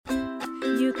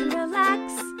you can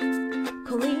relax.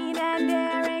 Colleen and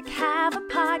Erik have a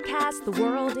podcast. The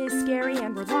world is scary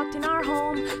and we're locked in our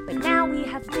home, but now we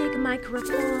have big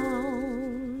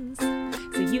microphones,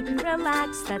 so you can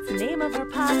relax. That's the name of our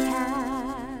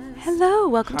podcast. Hello,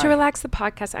 welcome to Relax the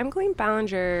Podcast. I'm Colleen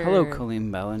Ballinger. Hello, Colleen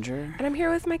Ballinger. And I'm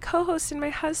here with my co-host and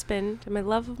my husband and my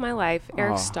love of my life,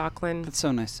 Erik Stockland. That's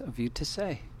so nice of you to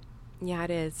say. Yeah,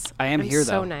 it is. I'm here,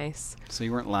 though. So nice. So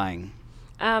you weren't lying.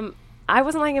 I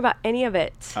wasn't lying about any of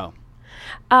it. Oh.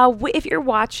 If you're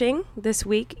watching this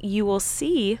week, you will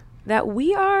see that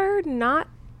we are not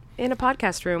in a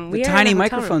podcast room. The tiny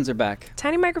microphones are back.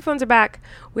 Tiny microphones are back.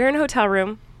 We're in a hotel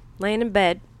room, laying in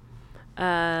bed.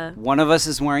 One of us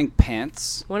is wearing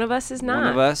pants. One of us is not. One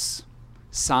of us,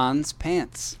 sans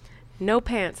pants. No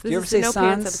pants. Do you ever say no sans?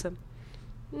 Pants episode.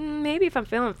 Maybe if I'm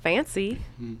feeling fancy.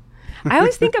 I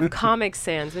always think of Comic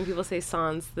Sans when people say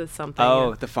sans the something.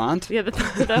 Oh, the font? Yeah,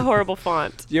 the horrible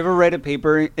font. Do you ever write a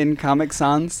paper in Comic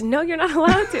Sans? No, you're not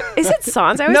allowed to. Is it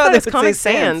sans? I always thought it was Comic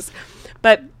Sans.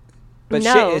 But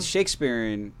no. It's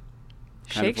Shakespearean.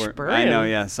 Shakespearean? I know,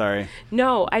 yeah, sorry.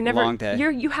 No, I never. Long day.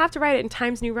 You have to write it in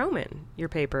Times New Roman, your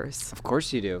papers. Of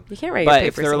course you do. You can't write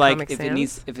your papers in Comic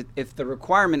Sans. If the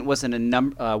requirement wasn't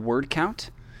a word count,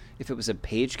 if it was a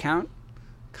page count,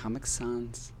 Comic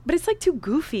Sans. But it's like too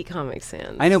goofy, Comic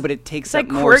Sans. I know, but it takes up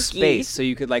like more quirky space, so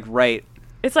you could write.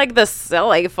 It's like the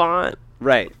silly font.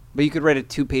 Right. But you could write a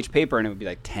 2-page paper and it would be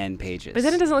 10 pages. But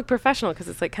then it doesn't look professional because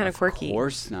it's kind of quirky. Of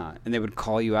course not. And they would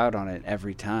call you out on it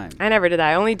every time. I never did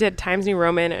that. I only did Times New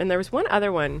Roman, and there was one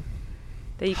other one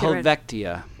that you could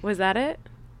Helvetia. Was that it?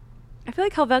 I feel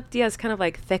like Helvetia is kind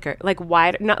of thicker,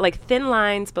 wide, not thin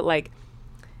lines, but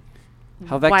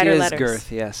Helvetia wider is letters.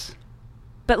 girth, yes.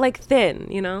 But thin,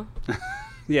 you know?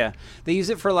 Yeah. They use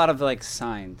it for a lot of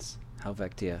signs.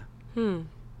 Helvetia.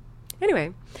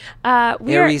 Anyway.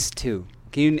 Aries too.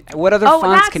 What other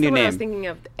fonts can you name? I was thinking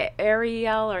of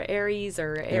Ariel or Aries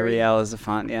or Ariel is a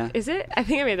font, yeah. Is it? I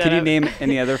think I made that Can up. you name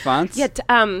any other fonts? Yeah.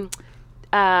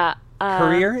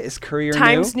 Courier? Is Courier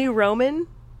Times new? New Roman.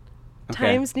 Okay.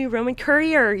 Times New Roman.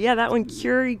 Courier. Yeah, that one.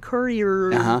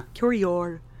 Courier. Uh-huh.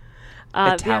 Courier.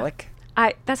 Italic?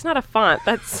 Yeah. That's not a font.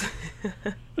 That's...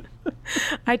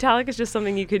 Italic is just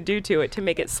something you could do to it to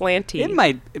make it slanty. It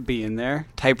might be in there.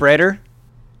 Typewriter?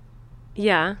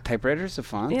 Yeah. Typewriter's a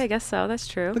font? Yeah, I guess so. That's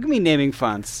true. Look at me naming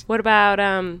fonts. What about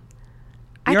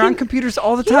You're on computers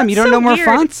all the time. You don't know more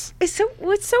fonts? This is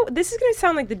going to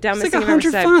sound like the dumbest It's thing I've ever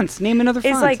said. 100 fonts. Name another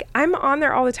font. It's I'm on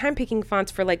there all the time picking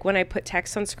fonts for when I put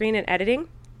text on screen and editing.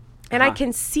 And I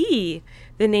can see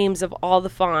the names of all the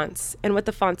fonts and what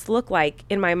the fonts look like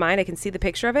in my mind. I can see the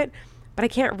picture of it, but I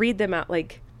can't read them out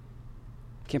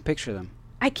Can't picture them.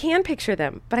 I can picture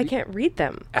them, but I can't read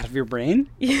them. Out of your brain?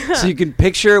 Yeah. So you can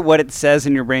picture what it says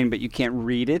in your brain, but you can't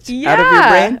read it out of your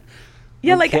brain?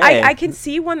 Yeah, Okay. I can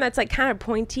see one that's kind of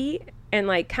pointy and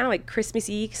kind of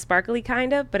Christmassy, sparkly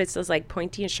kind of, but it's just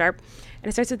pointy and sharp. And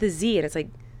it starts with a Z and it's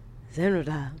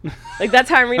Zenoda. That's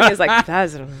how I'm reading it. It's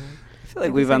Zenoda. I feel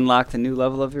like we've unlocked a new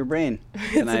level of your brain.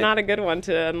 It's not a good one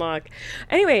to unlock.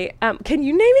 Anyway, can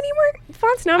you name any more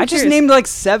fonts? Now I'm just curious. named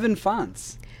 7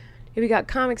 fonts. We got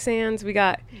Comic Sans. We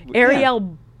got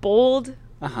Arial Bold.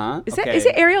 Uh-huh. Is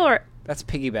it Arial or... That's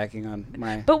piggybacking on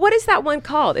my... But what is that one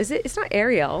called? It's not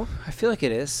Arial. I feel like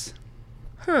it is.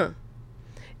 Huh.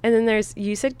 And then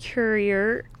you said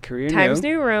Courier. Courier Times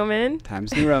New Roman.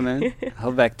 Times New Roman.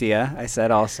 Helvetia, I said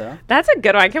also. That's a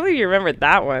good one. I can't believe you remembered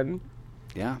that one.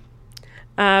 Yeah.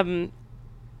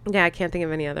 Yeah, I can't think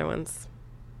of any other ones.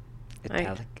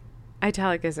 Italic.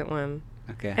 Italic isn't one.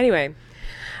 Okay. Anyway.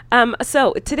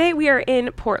 So today we are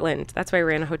in Portland. That's why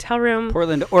we're in a hotel room.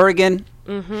 Portland, Oregon.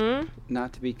 Mm-hmm.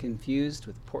 Not to be confused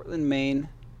with Portland, Maine.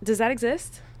 Does that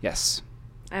exist? Yes.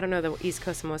 I don't know the East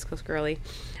Coast and West Coast girly.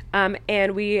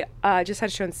 And we just had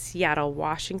a show in Seattle,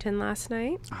 Washington last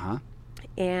night. Uh-huh.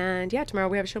 And yeah, tomorrow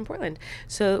we have a show in Portland.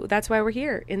 So that's why we're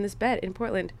here in this bed in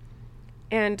Portland.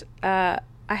 And I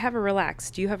have a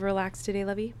relax. Do you have a relax today,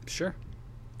 Levy? Sure.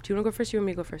 Do you want to go first or you want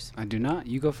me to go first? I do not.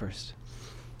 You go first.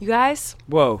 You guys?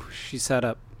 Whoa, she sat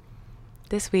up.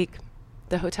 This week,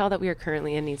 the hotel that we are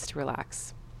currently in needs to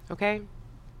relax. Okay?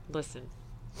 Listen.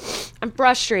 I'm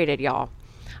frustrated, y'all.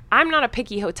 I'm not a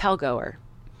picky hotel goer.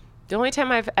 The only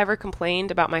time I've ever complained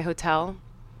about my hotel,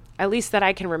 at least that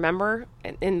I can remember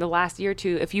in the last year or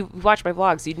two, if you watch my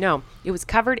vlogs, you'd know. It was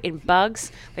covered in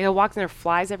bugs. I walked in there,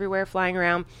 flies everywhere flying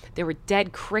around. There were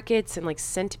dead crickets and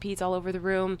centipedes all over the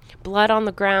room, blood on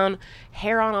the ground,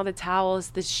 hair on all the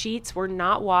towels. The sheets were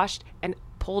not washed and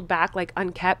pulled back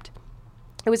unkept.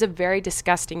 It was a very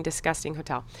disgusting, disgusting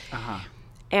hotel. Uh-huh.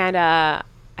 And I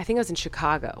I think I was in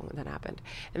Chicago when that happened.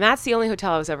 And that's the only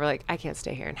hotel I was ever like, I can't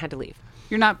stay here, and had to leave.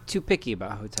 You're not too picky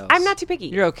about hotels. I'm not too picky.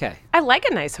 You're okay. I like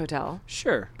a nice hotel.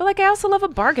 Sure. But like I also love a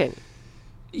bargain.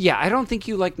 Yeah, I don't think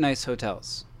you like nice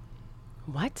hotels.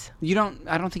 What? I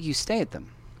don't think you stay at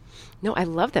them. No, I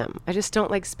love them. I just don't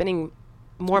like spending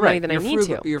more money than I need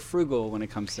to. You're frugal when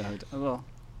it comes to hotels. Well,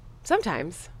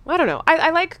 sometimes. Well, I don't know. I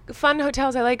like fun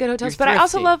hotels. I like good hotels. You're But I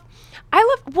also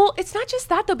thrifty. well, it's not just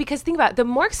that though, because think about it. The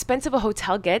more expensive a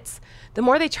hotel gets, the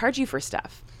more they charge you for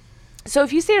stuff. So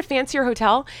if you stay at a fancier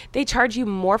hotel, they charge you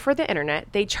more for the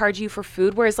internet. They charge you for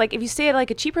food. Whereas like if you stay at like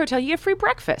a cheaper hotel, you get free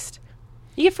breakfast.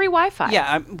 You get free Wi-Fi.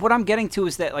 yeah. What I'm getting to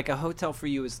is that like a hotel for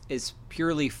you is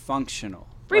purely functional.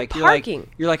 Free like, parking.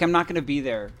 You're like, I'm not going to be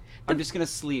there. I'm just going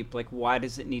to sleep. Like, why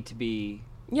does it need to be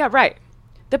Yeah, right.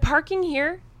 The parking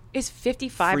here is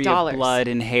 $55. free of blood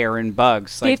and hair and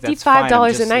bugs? Like, that's fine. I'm $55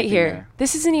 just a night sleeping here. there.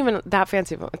 This isn't even that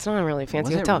fancy. It's not a really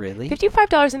fancy Was it hotel. really?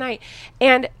 $55 a night.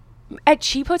 And at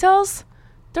cheap hotels,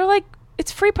 they're like,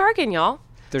 it's free parking, y'all.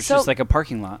 There's So- just like a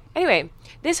parking lot. Anyway,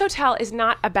 this hotel is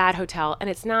not a bad hotel, and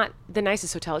it's not the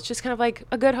nicest hotel. It's just kind of like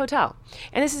a good hotel.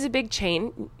 And this is a big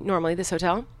chain, normally, this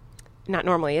hotel. Not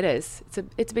normally, it is.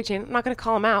 It's a big chain. I'm not going to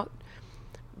call them out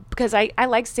because I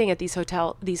like staying at these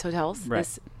hotels. Right.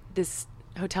 This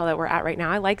hotel that we're at right now.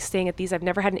 I like staying at these. I've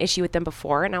never had an issue with them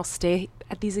before, and I'll stay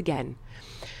at these again.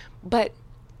 But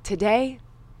today,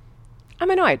 I'm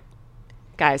annoyed.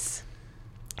 Guys,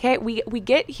 okay, we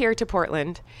get here to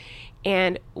Portland,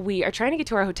 and we are trying to get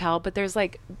to our hotel, but there's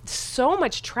like so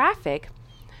much traffic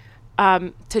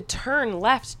to turn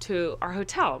left to our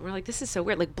hotel. We're like, this is so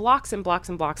weird. Like blocks and blocks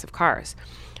and blocks of cars.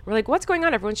 We're like, what's going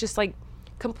on? Everyone's just like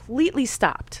completely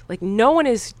stopped. Like no one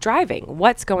is driving.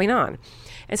 What's going on?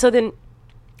 And so then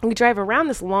we drive around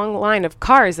this long line of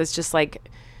cars that's just like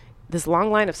this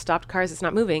long line of stopped cars that's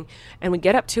not moving. And we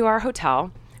get up to our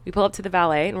hotel. We pull up to the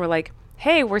valet and we're like,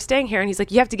 hey, we're staying here. And he's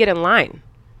like, you have to get in line.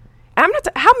 And I'm not,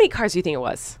 how many cars do you think it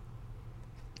was?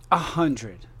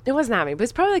 100. It wasn't that many, but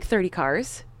it's probably like 30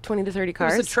 cars, 20 to 30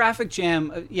 cars. There's a traffic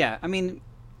jam. Yeah, I mean,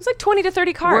 It's like 20 to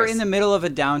 30 cars. we're in the middle of a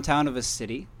downtown of a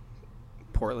city,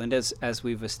 Portland, as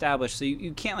we've established. So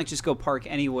you can't like just go park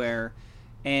anywhere,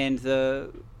 and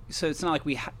so it's not like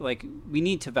we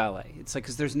need to valet. It's like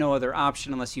because there's no other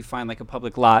option unless you find like a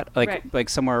public lot, Right. like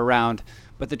somewhere around.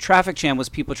 But the traffic jam was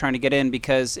people trying to get in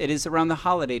because it is around the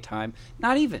holiday time.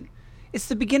 Not even. It's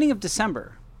the beginning of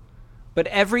December. But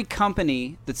every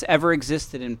company that's ever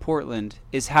existed in Portland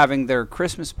is having their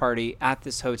Christmas party at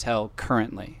this hotel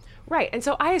currently. Right. And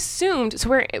so I assumed,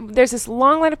 there's this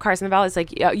long line of cars in the valley. It's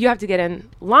like, you have to get in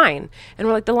line. And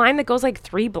we're like, the line that goes like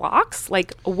 3 blocks,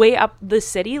 like way up the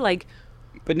city, like,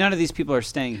 But none of these people are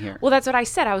staying here. well, that's what I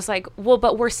said. I was like, well,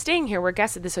 but we're staying here. We're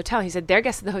guests at this hotel. He said, they're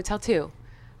guests at the hotel too.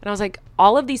 And I was like,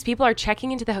 all of these people are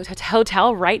checking into the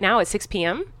hotel right now at 6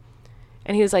 p.m.?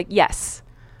 And he was like, yes.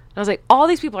 And I was like, all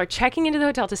these people are checking into the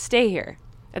hotel to stay here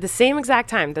at the same exact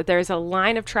time that there's a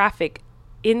line of traffic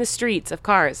in the streets of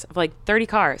cars, of like 30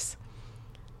 cars.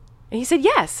 And he said,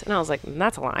 yes. And I was like,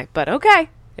 that's a lie. But okay,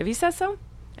 if he says so,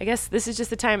 I guess this is just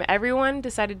the time everyone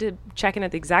decided to check in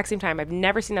at the exact same time. I've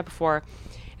never seen that before.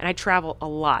 And I travel a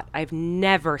lot. I've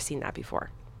never seen that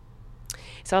before.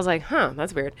 So I was like,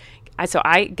 that's weird. So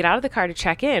I get out of the car to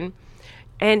check in,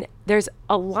 and there's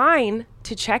a line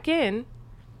to check in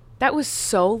that was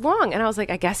so long. And I was like,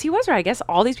 I guess he was right. I guess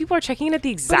all these people are checking in at the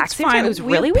exact same time. It was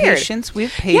really weird. Patience. We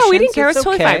have patience. Yeah, we didn't care. It It's was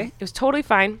totally okay. fine. It was totally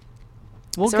fine.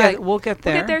 We'll So get there. We'll get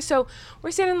there. So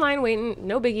we're standing in line waiting.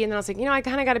 No biggie. And then I was like, I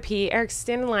kind of got to pee. Eric's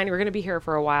standing in line. We're going to be here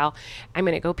for a while. I'm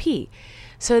going to go pee.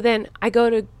 So then I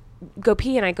go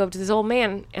pee, and I go up to this old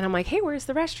man, and I'm like, hey, where's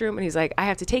the restroom? And he's like, I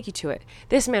have to take you to it.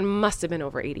 This man must have been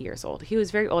over 80 years old. He was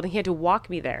very old, and he had to walk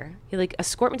me there. He like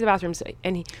escort me to the bathroom,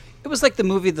 and It was like the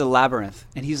movie The Labyrinth,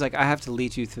 and he's like, I have to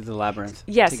lead you through the labyrinth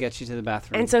Yes. to get you to the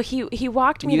bathroom. and so he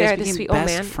walked me you guys there, this became sweet old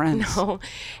best man. friends. No,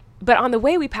 but on the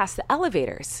way we passed the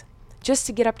elevators just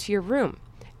to get up to your room.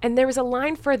 And there was a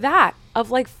line for that of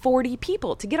like 40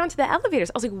 people to get onto the elevators.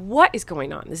 I was like, what is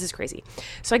going on? This is crazy.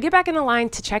 So I get back in the line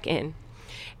to check in.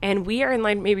 And we are in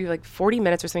line maybe like 40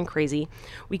 minutes or something crazy.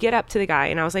 We get up to the guy,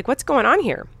 and I was like, what's going on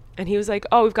here? And he was like,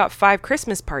 oh, we've got 5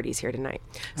 Christmas parties here tonight.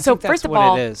 So think that's first of what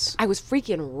all, it is. I was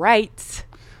freaking right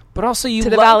but also you to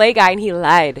the valet guy, and he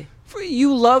lied.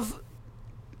 You love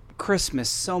Christmas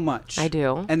so much. I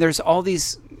do. And there's all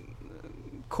these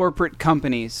corporate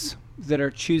companies that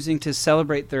are choosing to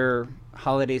celebrate their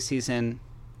holiday season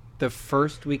the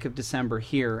first week of December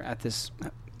here at this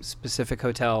specific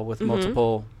hotel with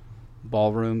multiple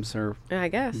ballrooms or I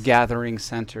guess. gathering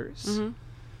centers.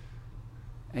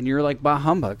 And you're like, bah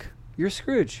humbug. You're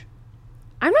Scrooge.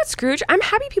 I'm not Scrooge. I'm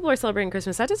happy people are celebrating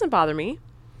Christmas. That doesn't bother me.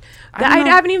 I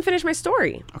haven't even finished my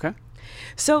story. Okay.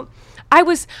 So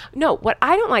what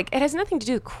I don't like, it has nothing to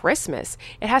do with Christmas.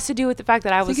 It has to do with the fact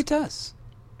that I think it does.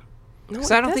 No,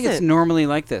 Because I don't think it's normally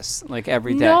like this, like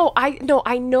every day. No,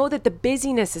 I know that the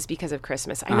busyness is because of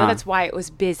Christmas. I know that's why it was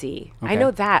busy. Okay. I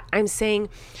know that. I'm saying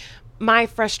my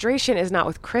frustration is not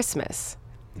with Christmas.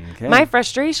 Okay. My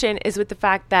frustration is with the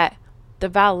fact that the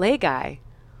valet guy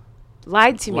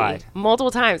lied to me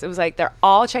multiple times. It was like, they're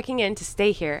all checking in to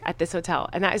stay here at this hotel.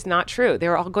 And that is not true. They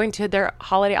were all going to their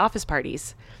holiday office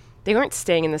parties. They weren't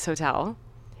staying in this hotel.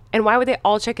 And why would they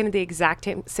all check in at the exact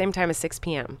same time as 6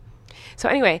 p.m.? So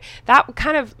anyway, that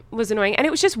kind of was annoying. And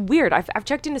it was just weird. I've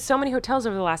checked into so many hotels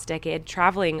over the last decade,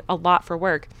 traveling a lot for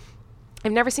work.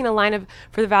 I've never seen a line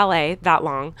for the valet that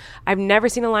long. I've never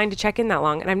seen a line to check in that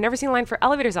long. And I've never seen a line for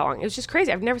elevators that long. It was just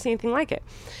crazy. I've never seen anything like it.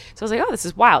 So I was like, oh, this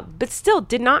is wild. But still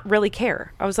did not really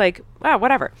care. I was like, wow,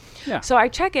 whatever. Yeah. So I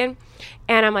check in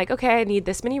and I'm like, okay, I need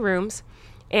this many rooms.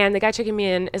 And the guy checking me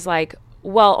in is like,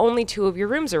 well, only 2 of your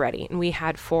rooms are ready. And we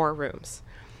had 4 rooms.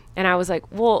 And I was like,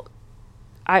 well,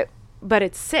 but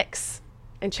it's 6.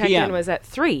 And check-in was at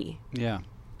 3. Yeah.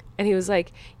 And he was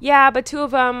like, yeah, but 2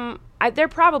 of them, they're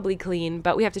probably clean,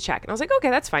 but we have to check. And I was like,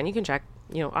 okay, that's fine. You can check.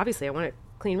 Obviously I want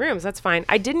clean rooms. That's fine.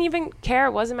 I didn't even care.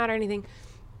 It wasn't matter anything.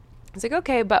 I was like,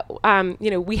 okay, but,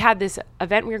 we had this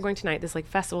event we were going tonight, this like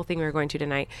festival thing we were going to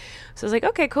tonight. So I was like,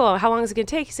 okay, cool. How long is it going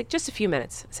to take? He's like, just a few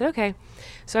minutes. I said, okay.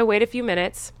 So I wait a few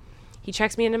minutes. He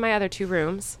checks me into my other 2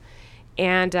 rooms.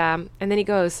 And then he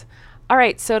goes, all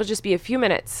right, so it'll just be a few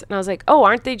minutes. And I was like, oh,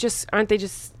 aren't they just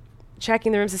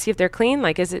checking the rooms to see if they're clean?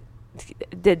 Like, are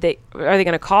they going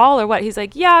to call or what? He's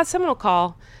like, yeah, someone will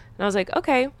call. And I was like,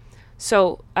 okay,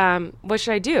 so what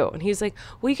should I do? And he's like,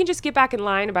 well, you can just get back in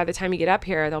line. And by the time you get up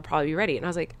here, they'll probably be ready. And I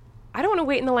was like, I don't want to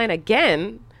wait in the line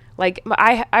again. Like,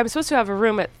 I'm supposed to have a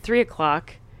room at 3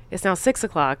 o'clock. It's now 6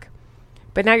 o'clock.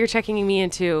 But now you're checking me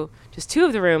into just 2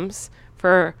 of the rooms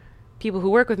for people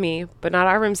who work with me, but not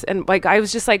our rooms. And like, I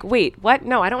was just like, wait, what?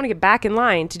 No, I don't want to get back in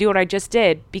line to do what I just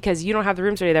did because you don't have the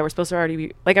rooms ready that we're supposed to already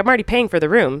be, like, I'm already paying for the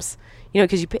rooms,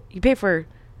 because you pay for,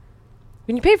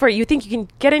 when you pay for it, you think you can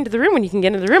get into the room when you can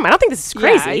get into the room. I don't think this is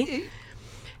crazy. Yeah,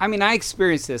 I mean, I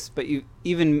experienced this, but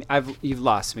you've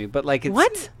lost me, but like,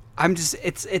 what? I'm just,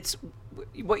 it's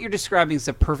what you're describing is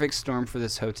the perfect storm for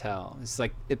this hotel. It's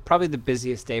like, probably the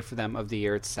busiest day for them of the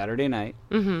year. It's Saturday night.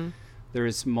 Mm-hmm.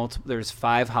 There's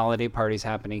 5 holiday parties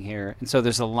happening here. And so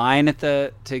there's a line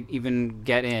to even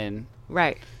get in.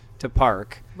 Right. To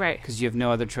park. Right. Because you have no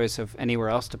other choice of anywhere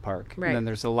else to park. Right. And then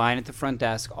there's a line at the front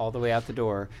desk all the way out the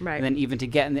door. Right. And then even to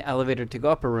get in the elevator to go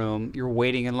up a room, you're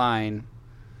waiting in line.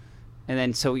 And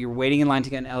then so you're waiting in line to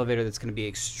get an elevator that's going to be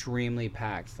extremely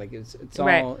packed. Like it's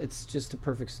all, it's just a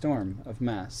perfect storm of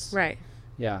mess. Right.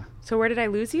 Yeah. So where did I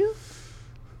lose you?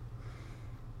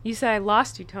 You said I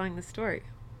lost you telling the story.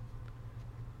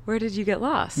 Where did you get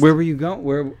lost? Where were you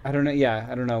going? I don't know. Yeah,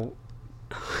 I don't know.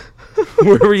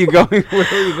 Where were you going? Where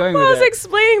were you going well, with I was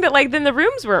explaining that, like, then the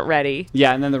rooms weren't ready.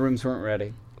 Yeah, and then the rooms weren't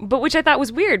ready. But which I thought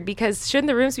was weird because shouldn't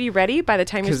the rooms be ready by the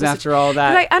time you're supposed to? Because after all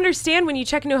that. Because I understand when you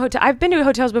check into a hotel. I've been to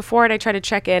hotels before and I try to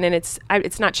check in and it's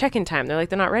not check-in time. They're like,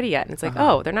 they're not ready yet. And it's like,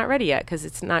 oh, they're not ready yet because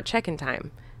it's not check-in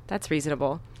time. That's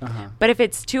reasonable. But if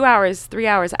it's 2 hours, 3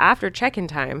 hours after check-in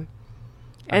time,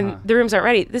 and the rooms aren't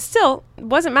ready, this still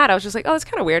wasn't mad. I was just like, oh, it's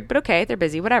kind of weird, but okay, they're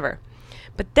busy, whatever.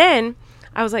 But then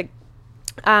I was like,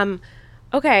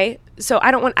 okay, so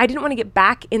I didn't want to get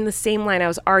back in the same line I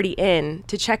was already in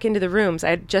to check into the rooms I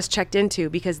had just checked into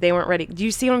because they weren't ready. Do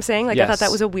you see what I'm saying? Like, yes. I thought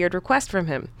that was a weird request from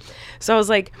him. So I was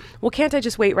like, well, can't I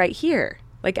just wait right here,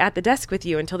 like at the desk with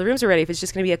you until the rooms are ready? If it's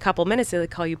just going to be a couple minutes, they'll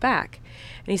call you back.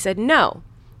 And he said, no,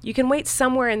 you can wait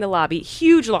somewhere in the lobby.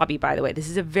 Huge lobby, by the way. This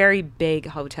is a very big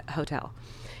hotel.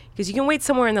 Because you can wait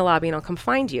somewhere in the lobby and I'll come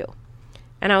find you.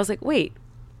 And I was like, wait,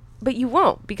 but you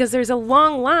won't because there's a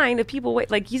long line of people.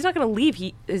 Like, he's not going to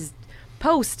leave his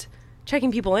post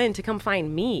checking people in to come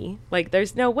find me. Like,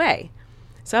 there's no way.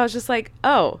 So I was just like,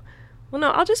 oh, well,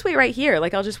 no, I'll just wait right here.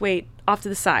 Like, I'll just wait off to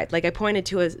the side. Like, I pointed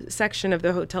to a section of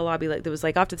the hotel lobby like that was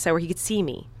like off to the side where he could see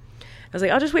me. I was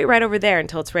like, I'll just wait right over there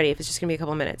until it's ready if it's just going to be a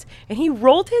couple minutes. And he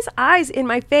rolled his eyes in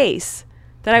my face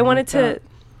that I wanted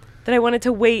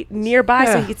to wait nearby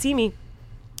so he could see me.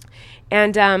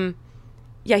 And,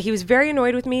 he was very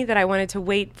annoyed with me that I wanted to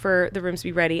wait for the rooms to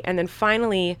be ready. And then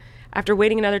finally, after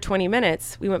waiting another 20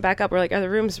 minutes, we went back up. We're like, are the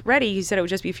rooms ready? He said it would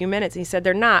just be a few minutes. And he said,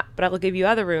 they're not, but I'll give you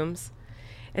other rooms.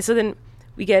 And so then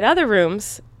we get other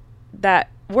rooms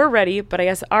that were ready, but I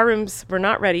guess our rooms were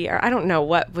not ready. Or I don't know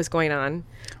what was going on.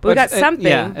 But we got something.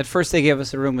 At first they gave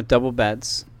us a room with double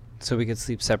beds so we could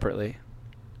sleep separately.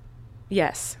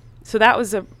 Yes. So that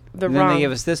was and then they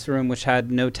gave us this room which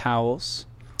had no towels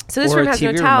So this Or room a has no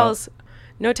TV remote. towels.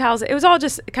 No towels. It was all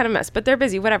just kind of mess, but they're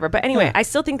busy, whatever. But anyway, Yeah. I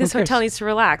still think this Who cares? hotel needs to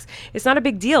relax. It's not a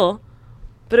big deal,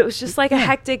 but it was just like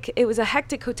it was a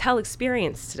hectic hotel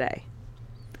experience today.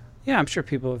 Yeah, I'm sure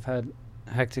people have had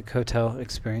hectic hotel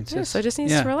experiences. Yeah, so it just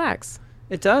needs to relax.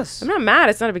 It does. I'm not mad.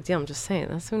 It's not a big deal. I'm just saying.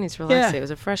 That's who needs to relax. Yeah. It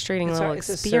was a frustrating It's little a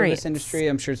experience. service industry.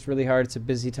 I'm sure it's really hard. It's a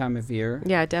busy time of year.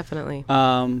 Yeah, definitely.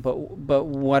 But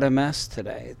what a mess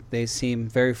today. They seem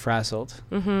very frazzled,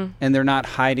 and they're not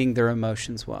hiding their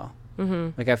emotions well.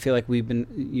 Like I feel like you've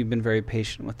been very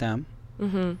patient with them.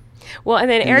 Well, and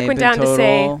then Eric they've went been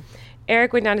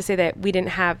down to say that we didn't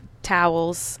have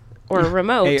towels or a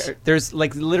remote. Hey, there's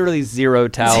like literally zero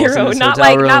towels. In Zero. this Not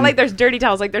hotel room. like there's dirty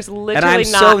towels. Like there's literally and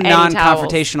I'm not so any towels.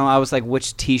 non-confrontational. I was like,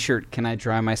 which T-shirt can I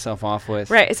dry myself off with?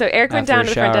 Right. So Eric went after down a to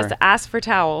the front desk shower? to ask for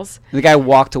towels. The guy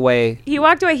walked away. He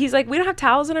walked away. He's like, we don't have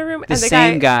towels in our room. The and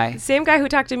same guy. Same guy who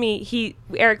talked to me.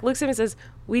 Eric looks at him and says,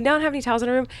 we don't have any towels in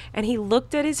our room. And he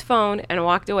looked at his phone and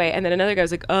walked away. And then another guy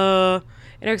was like, And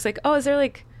Eric's like, oh, is there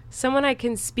like someone I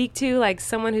can speak to? Like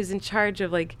someone who's in charge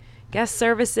of like guest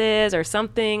services or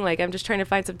something? Like I'm just trying to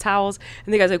find some towels.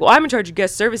 And the guy's like, well, I'm in charge of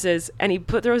guest services. And he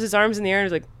throws his arms in the air and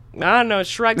is like, I don't know,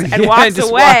 shrugs and walks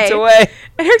away.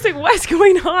 And Eric's like, what's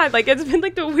going on? Like it's been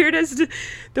like the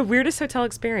weirdest hotel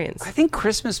experience. I think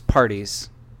Christmas parties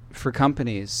for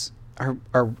companies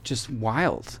are just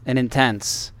wild and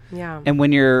intense. Yeah. And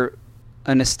when you're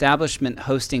an establishment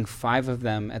hosting 5 of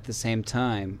them at the same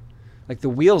time, like the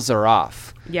wheels are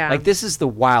off. Yeah. Like this is the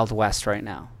Wild West right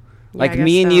now. Yeah, like I guess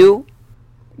me and so. you,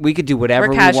 we could do whatever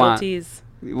We're we want. casualties.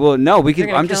 Well, no, we could. They're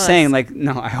gonna I'm just kill saying, us. like,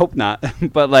 no, I hope not.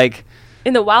 But like,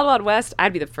 In the Wild Wild West,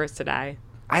 I'd be the first to die.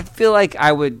 I feel like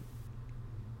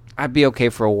I'd be okay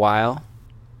for a while.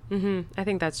 I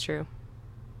think that's true.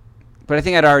 But I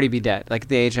think I'd already be dead. Like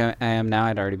the age I am now,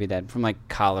 I'd already be dead from like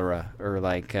cholera or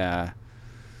like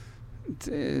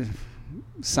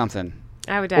something.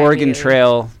 I would die. Oregon immediately.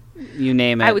 Trail, you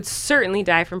name it. I would certainly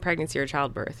die from pregnancy or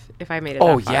childbirth if I made it.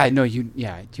 Oh that far. yeah, no, you'd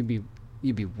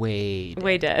be way dead.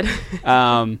 Way dead.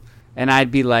 And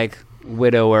I'd be like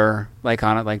widower, like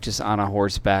just on a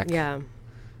horseback. Yeah.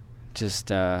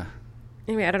 Just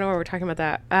Anyway, I don't know why we're talking about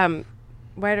that.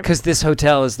 because this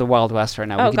hotel is the Wild West right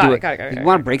now. Oh, We could got do it, got it. You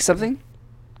want to break something?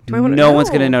 Do I wanna- No one's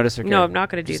gonna notice or care. No, I'm not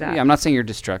going to do that. Yeah, I'm not saying you're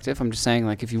destructive. I'm just saying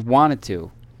like if you wanted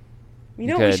to. You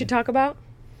know what we could. should talk about?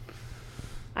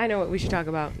 I know what we should talk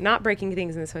about. Not breaking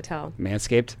things in this hotel.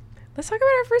 Manscaped. Let's talk about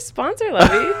our first sponsor,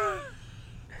 Lovey.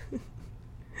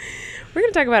 We're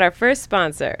going to talk about our first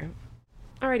sponsor.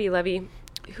 Alrighty, Lovey.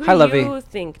 Who Hi, do Lovey. you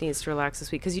think needs to relax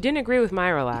this week? Because you didn't agree with my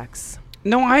relax.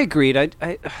 No, I agreed.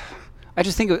 I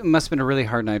just think it must have been a really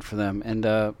hard night for them, and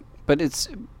but it's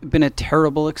been a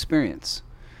terrible experience.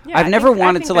 Yeah, I've never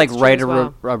wanted think to like that's true write as a,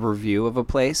 well. a review of a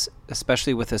place,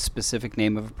 especially with a specific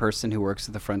name of a person who works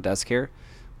at the front desk here.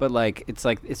 But like it's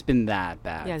been that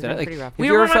bad. Yeah, it's That, been like, pretty rough. have We're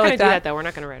you ever not felt going to like do that, though. We're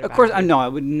not going to write Of about course, it. no, I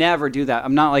would never do that.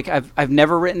 I'm not like I've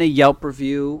never written a Yelp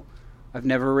review. I've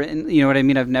never written, you know what I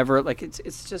mean? I've never like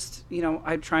it's just, you know,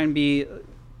 I try and be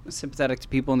sympathetic to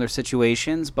people in their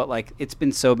situations, but like it's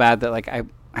been so bad that like I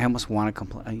almost want to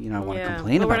complain. You know, I want to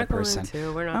complain but about we're a person. not going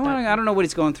to. We're not I don't know what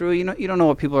he's going through. You know, you don't know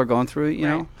what people are going through. You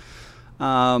Right.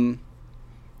 know.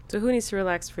 So who needs to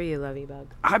relax for you, Lovey Bug?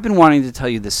 I've been wanting to tell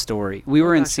you this story. We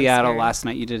were in gosh, I'm Seattle scared. last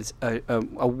night. You did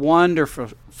a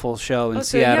wonderful show in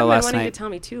So you haven't Seattle been last wanting night. to tell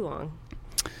me too long.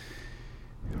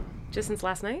 Just since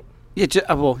last night?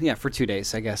 Yeah, for 2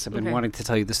 days, I guess. I've been Okay. wanting to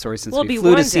tell you the story since Well, we it'll be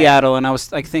flew to one day. Seattle, and I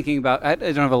was like thinking about. I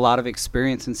don't have a lot of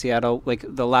experience in Seattle. Like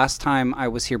the last time I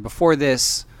was here before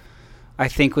this, I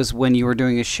think was when you were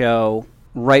doing a show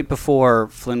right before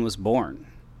Flynn was born.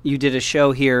 You did a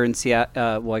show here in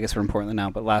Seattle. Well, I guess we're in Portland now,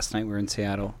 but last night we were in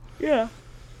Seattle. Yeah.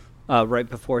 Right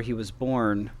before he was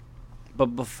born, but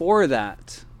before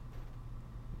that,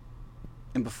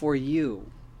 and before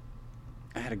you,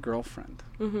 I had a girlfriend.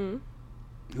 Mm-hmm.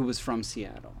 Who was from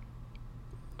Seattle.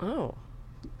 Oh.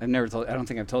 I don't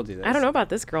think I've told you this. I don't know about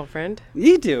this girlfriend.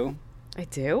 You do. I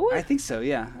do? I think so,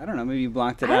 yeah. I don't know. Maybe you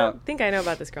blocked it I out. don't think I know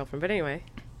about this girlfriend, but anyway.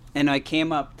 And I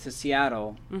came up to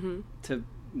Seattle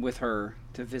Mm-hmm. with her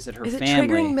to visit her Is it family.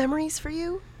 triggering memories for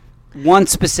you? One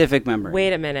specific memory.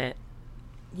 Wait a minute.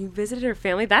 You visited her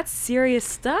family? That's serious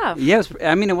stuff. Yes,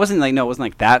 I mean it wasn't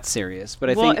like that serious,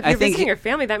 but Well, I if think you're visiting her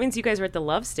family, that means you guys were at the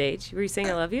love stage. Were you saying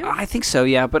I love you? I think so,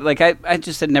 yeah. But like I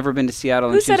just had never been to Seattle,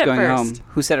 Who and she was said it going first? home.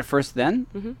 Who said it first? Then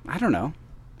Mhm. I don't know.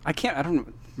 I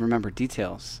don't remember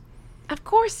details. Of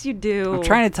course you do. I'm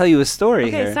trying to tell you a story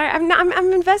Okay, here. sorry.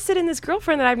 I'm invested in this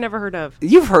girlfriend that I've never heard of.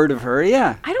 You've heard of her,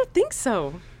 yeah? I don't think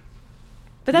so.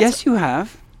 But that's Yes, you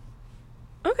have.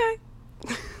 okay.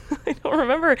 I don't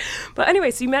remember. But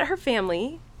anyway, so you met her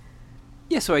family.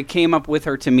 Yeah, so I came up with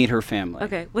her to meet her family.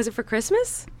 Okay. Was it for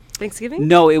Christmas? Thanksgiving?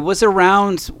 No, it was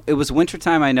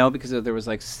wintertime, I know, because there was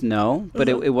like snow, but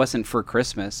it wasn't for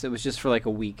Christmas. It was just for like a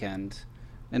weekend.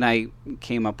 And I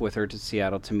came up with her to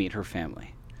Seattle to meet her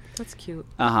family. That's cute.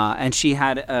 And she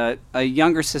had a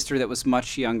younger sister that was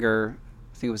much younger.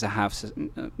 I think it was a half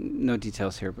sister. No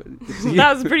details here, but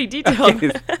that was pretty detailed.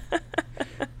 Okay.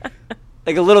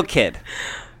 Like a little kid.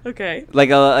 Okay.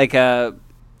 Like a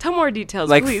Tell more details,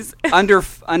 like please. under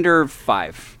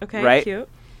 5. Okay, right? cute.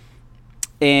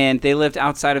 And they lived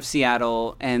outside of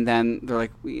Seattle, and then they're like,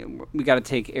 we got to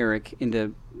take Erik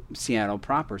into Seattle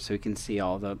proper so he can see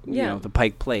all the you know, the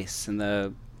Pike Place and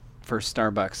the first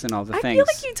Starbucks and all the things. I feel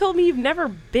like you told me you've never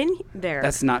been there.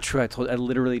 That's not true. I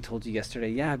literally told you yesterday.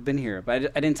 Yeah, I've been here,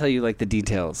 but I didn't tell you like the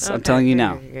details. Okay, I'm telling you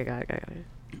now. Okay, got it.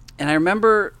 And I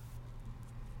remember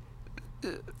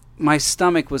my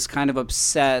stomach was kind of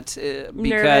upset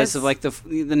because of like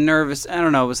the nervous. I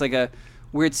don't know. It was like a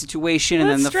weird situation, and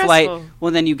then the flight.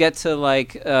 Well, then you get to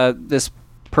like this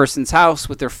person's house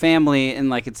with their family,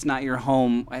 and like it's not your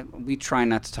home. We try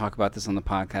not to talk about this on the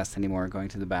podcast anymore. Going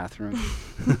to the bathroom,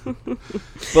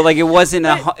 but like it wasn't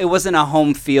a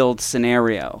home field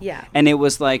scenario. Yeah, and it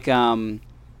was like the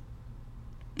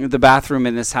bathroom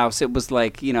in this house. It was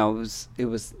like, you know, it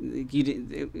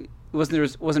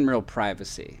wasn't real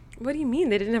privacy. What do you mean?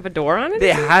 They didn't have a door on it?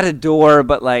 They had a door,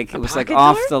 but like it was like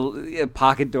off door? the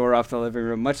pocket door off the living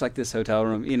room, much like this hotel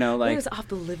room. You know, like it was off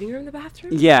the living room, the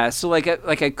bathroom. Yeah, so like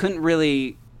I couldn't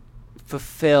really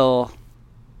fulfill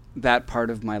that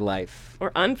part of my life, or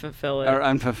unfulfill it,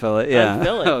 Yeah.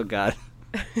 Unfill it. Oh God.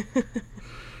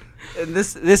 And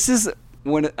this is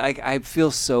when I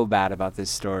feel so bad about this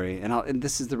story, and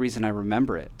this is the reason I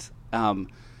remember it.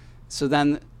 So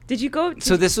then. Did you go?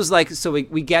 So this was like, so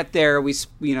we get there, we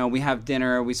have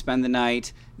dinner, we spend the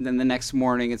night, and then the next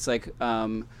morning it's like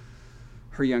her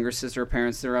younger sister, her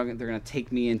parents, they're gonna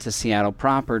take me into Seattle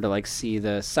proper to like see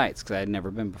the sights because I had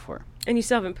never been before. And you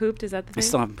still haven't pooped? Is that the thing? I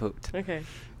still haven't pooped. Okay.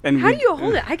 And how do you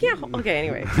hold it? I can't. Okay,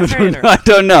 anyway. I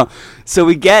don't know. So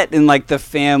we get in like the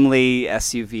family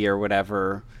SUV or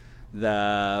whatever,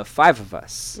 the 5 of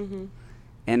us,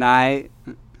 and I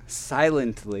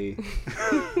silently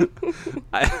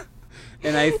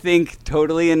and I think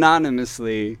totally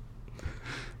anonymously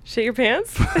shit your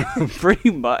pants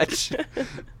pretty much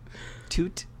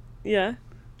toot. Yeah.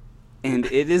 And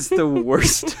it is the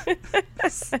worst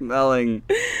smelling.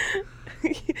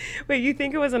 Wait, you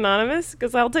think it was anonymous?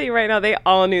 Because I'll tell you right now, they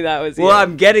all knew that was you. Well,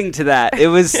 I'm getting to that. It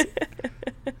was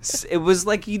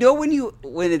like, you know, when you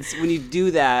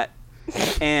do that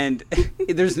and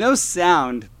there's no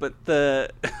sound, but the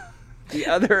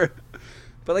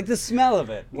smell of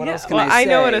it. What else can I say? I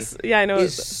know I know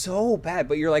it's so bad.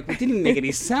 But you're like, we didn't even make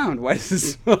any sound. Why does it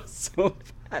smell so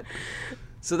bad?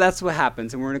 So that's what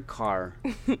happens, and we're in a car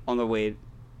on the way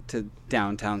to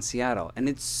downtown Seattle, and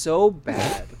it's so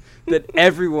bad that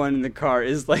everyone in the car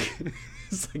is like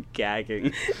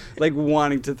gagging, like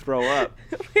wanting to throw up.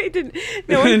 Wait, did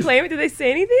no one claim it? Did they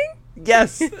say anything?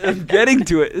 Yes, I'm getting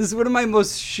to it. This is one of my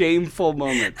most shameful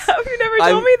moments. How have you never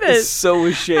told me this? I'm so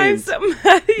ashamed. I'm so mad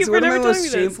at you for never telling me this. It's one of my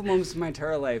most shameful moments of my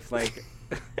entire life. Like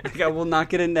I will not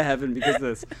get into heaven because of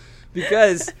this.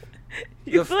 Because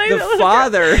the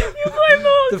father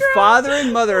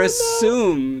and mother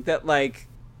assume that like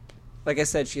I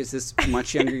said, she has this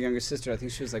much younger sister. I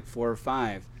think she was like 4 or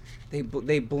 5.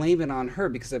 They blame it on her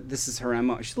because this is her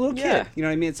MO. She's a little kid. You know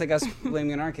what I mean? It's like us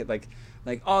blaming on our kid.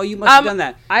 Like, oh, you must have done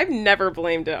that. I've never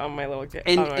blamed it on my little kid.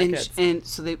 And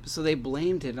so they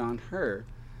blamed it on her.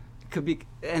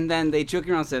 And then they joke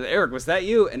around and said, "Erik, was that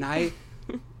you?" And I,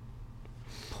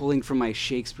 pulling from my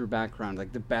Shakespeare background,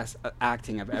 like the best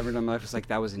acting I've ever done in my life, was like,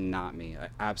 that was not me.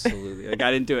 Absolutely. Like, I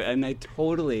didn't do it. And I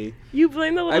totally... You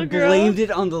blamed the little girl? I blamed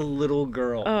it on the little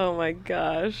girl. Oh, my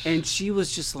gosh. And she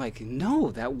was just like,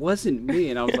 no, that wasn't me.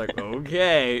 And I was like,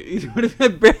 okay. You know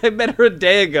what I met her a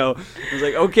day ago. I was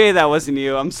like, okay, that wasn't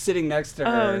you. I'm sitting next to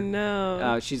her. Oh,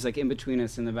 no. She's like in between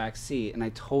us in the back seat. And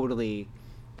I totally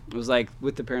was like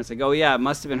with the parents, like, oh, yeah, it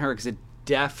must have been her because it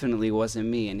definitely wasn't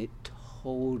me. And it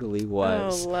totally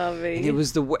was. Oh, lovely. And it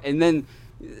was and then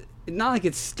not like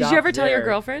it stopped. Did you ever tell your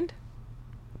girlfriend?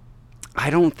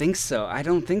 I don't think so. I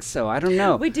don't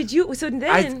know. Wait, did you? So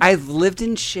then I've lived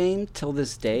in shame till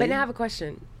this day. But now I have a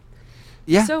question.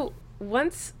 Yeah. So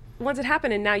once it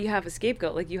happened and now you have a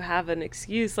scapegoat, like you have an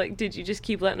excuse, like did you just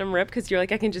keep letting them rip because you're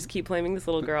like, I can just keep blaming this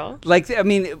little girl? Like, I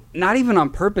mean, not even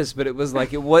on purpose, but it was like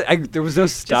there was no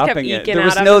stopping it.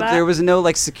 There was no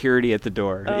like security at the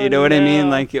door. Oh, you know what I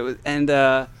mean? Like it was, and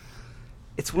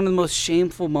it's one of the most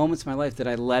shameful moments of my life that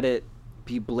I let it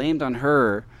be blamed on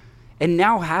her. And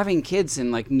now having kids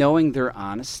and like knowing their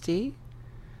honesty,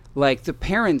 like the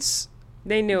parents,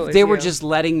 They knew it was they were you. just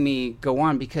letting me go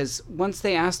on, because once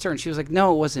they asked her and she was like,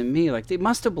 no, it wasn't me. Like they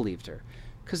must have believed her,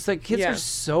 because like kids Yeah. are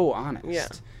so honest. Yeah.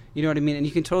 You know what I mean? And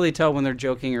you can totally tell when they're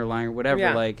joking or lying or whatever.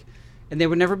 Yeah. Like, and they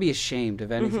would never be ashamed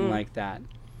of anything like that.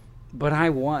 But I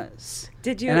was.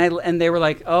 Did you? And they were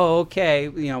like, oh, okay,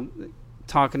 you know,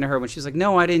 talking to her when she was like,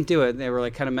 no, I didn't do it. And they were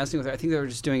like kind of messing with her. I think they were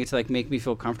just doing it to like make me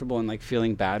feel comfortable and like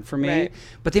feeling bad for me. Right.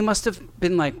 But they must have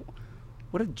been like,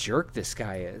 what a jerk this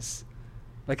guy is.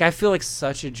 Like, I feel like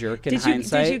such a jerk in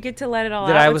hindsight. Did you get to let it all out?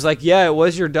 that I was like, yeah, it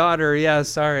was your daughter. Yeah,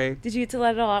 sorry. Did you get to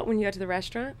let it all out when you got to the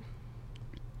restaurant?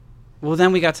 Well,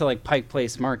 then we got to like Pike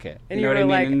Place Market. And you know you what I were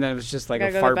mean? like, And then it was just like "Gotta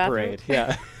a go to the fart bathroom?" parade.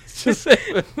 Yeah. It's just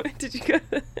Did you go?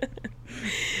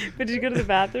 But did you go to the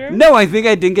bathroom? No, I think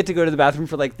I didn't get to go to the bathroom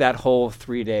for like that whole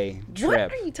 3-day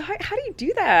trip. What are you talking? How do you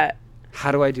do that?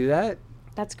 How do I do that?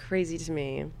 That's crazy to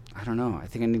me. I don't know. I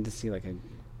think I need to see like a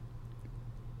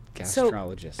So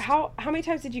gastrologist. how many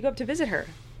times did you go up to visit her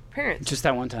parents? Just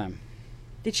that one time.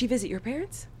 Did she visit your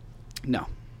parents? No.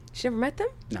 She never met them?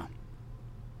 No.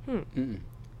 Hmm.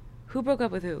 Who broke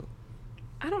up with who?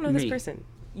 I don't know this Me. person.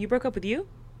 You broke up with you?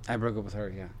 I broke up with her,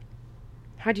 yeah.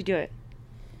 How'd you do it?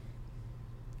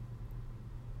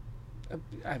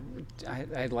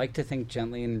 I'd like to think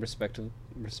gently and respectfully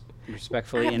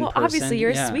in Well, person. obviously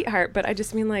you're yeah. a sweetheart, but I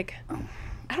just mean like,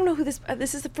 I don't know who this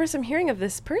is the first I'm hearing of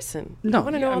this person. I No,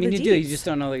 want to know I all mean the you do. You deets. just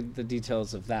don't know like the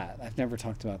details of that. I've never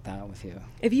talked about that with you.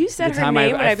 If you said The her time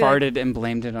name, would I I be like, farted and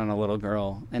blamed it on a little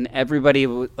girl, and everybody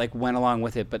like went along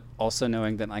with it, but also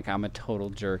knowing that like I'm a total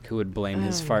jerk who would blame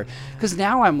his fart. Because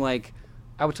now I'm like,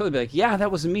 I would totally be like, yeah, that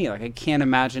was me. Like I can't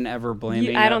imagine ever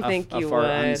blaming I don't a think you fart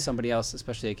on would. somebody else,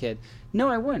 especially a kid. No,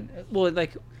 I wouldn't. Well,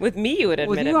 like with me, you would admit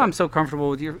with it. you, but- I'm so comfortable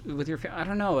with your I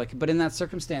don't know, like, but in that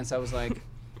circumstance, I was like,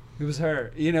 it was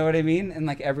her. You know what I mean? And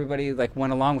like everybody like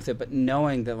went along with it, but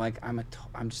knowing that like I'm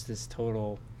just this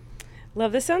total.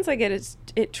 Love, this sounds like it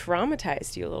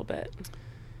traumatized you a little bit.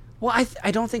 Well, I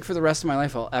don't think for the rest of my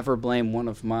life I'll ever blame one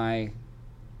of my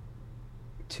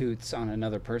toots on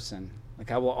another person. Like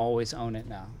I will always own it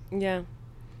now. Yeah.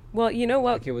 Well, you know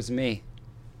what? Like it was me.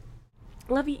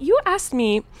 Lovey, you asked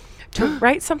me to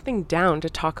write something down to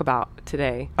talk about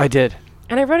today. I did.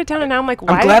 And I wrote it down, and now I'm like,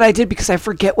 why? I'm glad I did, because I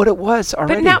forget what it was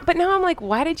already. But now I'm like,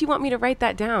 why did you want me to write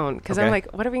that down? Because I'm Okay.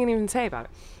 like, what are we going to even say about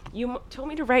it? You told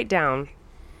me to write down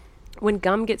when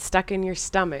gum gets stuck in your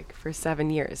stomach for 7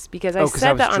 years. Because I because said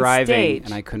I was that on driving stage.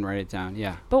 and I couldn't write it down.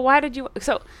 Yeah. But why did you?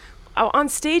 So, on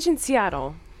stage in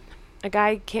Seattle, a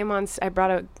guy came on. I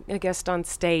brought a guest on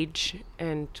stage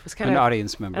and was kind An of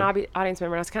audience member. audience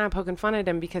member. And I was kind of poking fun at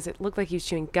him because it looked like he was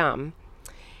chewing gum,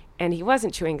 and he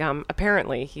wasn't chewing gum.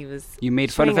 Apparently, he was. You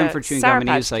made fun of chewing him a for chewing Sour gum, and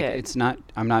he was Patch like, Kid. "It's not.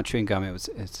 I'm not chewing gum. It's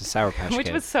a Sour Patch Which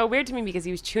Kid." was so weird to me because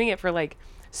he was chewing it for like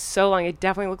so long. It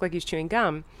definitely looked like he was chewing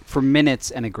gum. For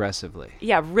minutes and aggressively.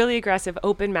 Yeah, really aggressive,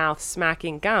 open mouth,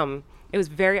 smacking gum. It was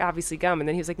very obviously gum. And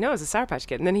then he was like, no, it's a Sour Patch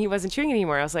Kid. And then he wasn't chewing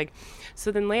anymore. I was like, so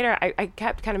then later I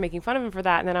kept kind of making fun of him for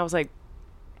that. And then I was like,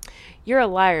 you're a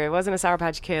liar. It wasn't a Sour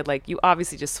Patch Kid. Like, you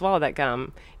obviously just swallowed that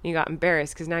gum. And you got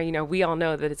embarrassed because now, you know, we all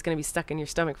know that it's going to be stuck in your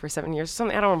stomach for 7 years.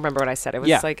 Something. I don't remember what I said. It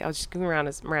was like, I was just going around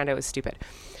as Miranda was stupid.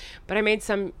 But I made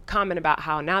some comment about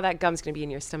how now that gum's going to be in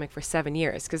your stomach for 7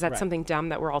 years because that's Right. something dumb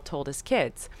that we're all told as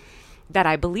kids that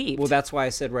I believed. Well, that's why I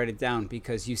said write it down,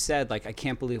 because you said, like, I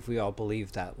can't believe we all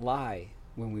believed that lie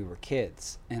when we were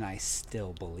kids, and I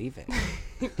still believe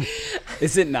it.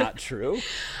 Is it not true?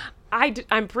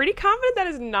 I'm pretty confident that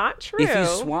is not true. If you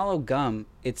swallow gum,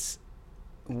 it's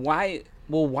why?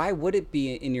 Well, why would it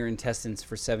be in your intestines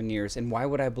for 7 years, and why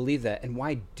would I believe that, and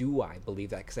why do I believe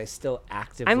that? Because I still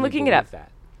actively I'm looking it believe up.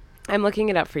 that. I'm looking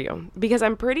it up for you because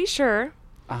I'm pretty sure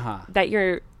that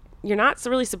you're not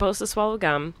really supposed to swallow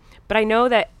gum, but I know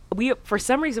that we, for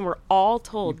some reason, we're all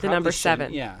told the number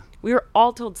 7. Yeah. We were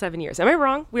all told 7 years. Am I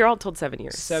wrong? We were all told 7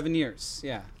 years. 7 years,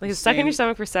 yeah. Like it's stuck in your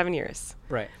stomach for 7 years.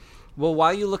 Right. Well,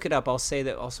 while you look it up, I'll say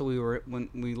that also when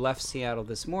we left Seattle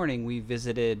this morning, we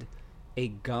visited a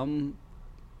gum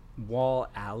wall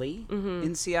alley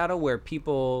in Seattle where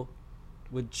people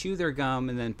would chew their gum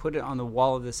and then put it on the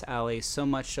wall of this alley, so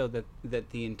much so that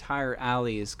the entire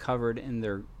alley is covered in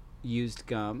their used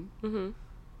gum,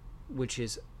 which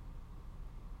is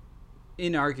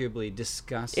inarguably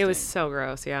disgusting. It was so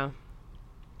gross. Yeah.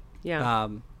 Yeah.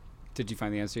 Did you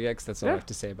find the answer yet? Because that's all I have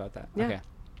to say about that. Yeah. Okay.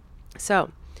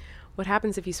 So, what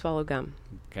happens if you swallow gum?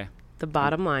 Okay. The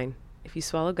bottom line: if you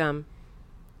swallow gum,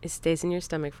 it stays in your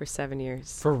stomach for 7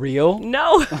 years. For real?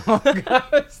 No. Oh,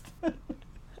 God.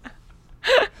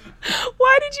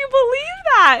 Why would you believe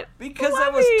that? Because I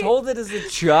Love was me. told it as a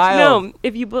child. No,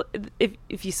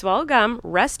 if you swallow gum,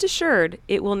 rest assured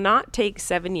it will not take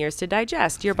 7 years to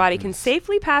digest. Your body can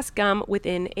safely pass gum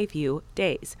within a few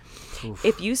days. Oof.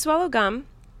 If you swallow gum,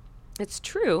 it's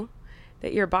true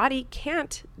that your body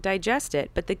can't digest it,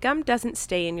 but the gum doesn't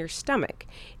stay in your stomach.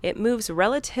 It moves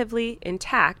relatively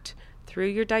intact through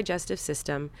your digestive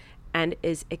system and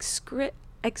is excreted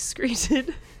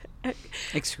Excreted.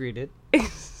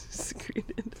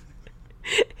 excreted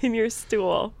in your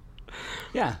stool.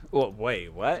 Yeah. Well,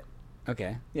 wait, what?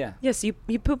 Okay. Yeah. Yes, you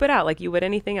poop it out like you would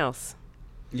anything else.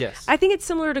 Yes. I think it's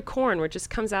similar to corn, where it just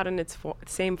comes out in its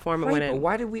same form it Right, went but in.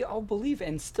 why did we all believe it?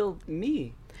 And still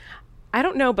me? I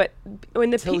don't know, but when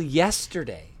the Till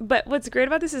yesterday. but what's great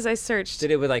about this is I searched Did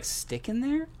it would like stick in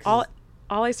there? all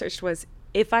I searched was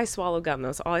if I swallow gum. That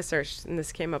was all I searched, and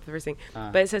this came up the first thing.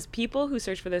 But it says people who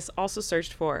searched for this also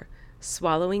searched for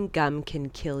swallowing gum can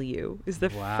kill you is the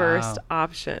Wow. first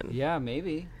option. Yeah,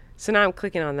 maybe. So now I'm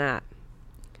clicking on that.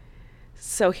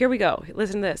 So here we go.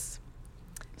 Listen to this.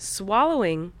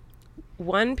 Swallowing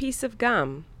one piece of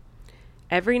gum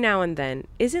every now and then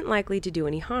isn't likely to do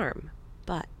any harm,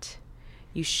 but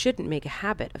you shouldn't make a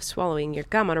habit of swallowing your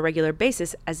gum on a regular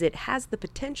basis as it has the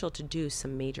potential to do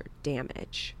some major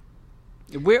damage.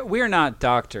 We're not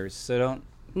doctors, so don't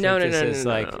take No. this as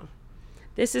like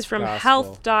This is from gospel.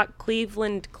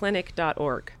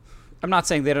 health.clevelandclinic.org. I'm not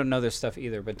saying they don't know their stuff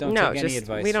either, but don't No, take any just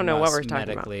advice we don't from know what us we're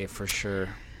talking about. medically for sure.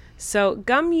 So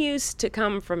gum used to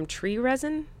come from tree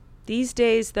resin. These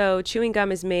days, though, chewing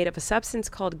gum is made of a substance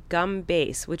called gum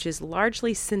base, which is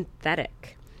largely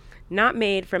synthetic, not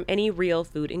made from any real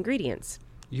food ingredients.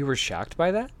 You were shocked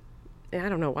by that? I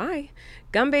don't know why.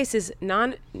 Gum base is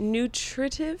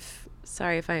non-nutritive.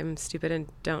 Sorry if I'm stupid and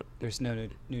don't. There's no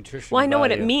nutrition. Well, I know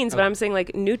what it value. means, but Oh. I'm saying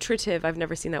like nutritive. I've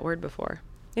never seen that word before.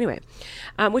 Anyway,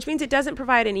 which means it doesn't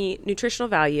provide any nutritional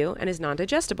value and is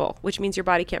non-digestible, which means your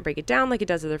body can't break it down like it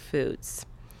does other foods.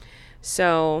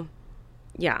 So,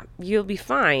 yeah, you'll be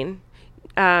fine.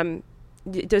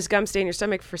 Does gum stay in your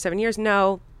stomach for 7 years?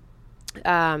 No.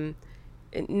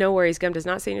 No worries. Gum does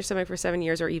not stay in your stomach for 7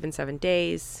 years or even 7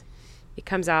 days. It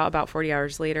comes out about 40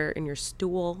 hours later in your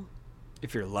stool.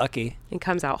 If you're lucky. It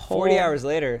comes out whole. 40 hours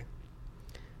later.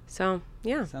 So,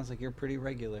 yeah. Sounds like you're pretty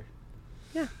regular.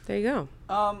 Yeah, there you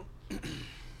go.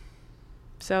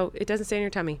 So it doesn't stay in your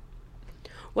tummy.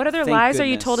 What other Thank lies are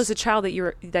you told goodness. as a child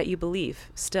that you believe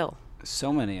still?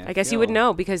 So many. I guess you would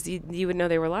know because you would know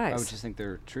they were lies. I would just think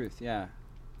they're truth. Yeah.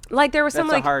 Like there was That's some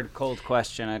a like hard, cold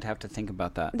question. I'd have to think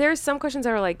about that. there's some questions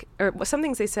that were like, or some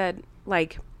things they said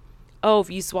like, oh, if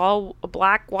you swallow a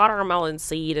black watermelon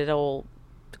seed, it'll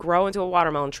grow into a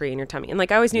watermelon tree in your tummy. And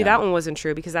like I always knew Yeah. that one wasn't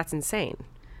true because that's insane.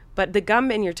 But the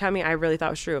gum in your tummy, I really thought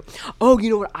was true. Oh, you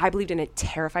know what I believed in? It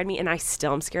terrified me, and I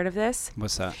still am scared of this.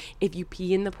 What's that? If you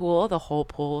pee in the pool, the whole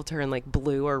pool will turn like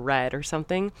blue or red or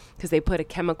something because they put a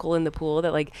chemical in the pool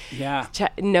that like Yeah.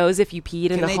 knows if you peed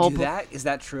in Can the they whole do pool. that? Is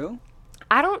that true?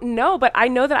 I don't know, but I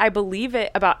know that I believe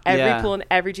it about every Yeah. pool and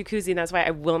every jacuzzi, and that's why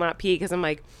I will not pee because I'm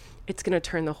like, it's gonna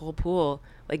turn the whole pool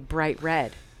like bright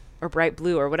red or bright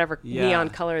blue or whatever Yeah. neon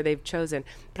color they've chosen.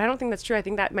 But I don't think that's true. I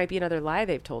think that might be another lie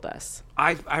they've told us.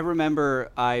 I remember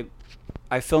I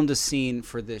filmed a scene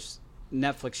for this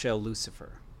Netflix show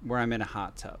Lucifer where I'm in a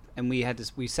hot tub, and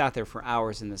we sat there for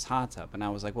hours in this hot tub, and I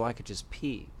was like, well, I could just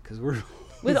pee because we're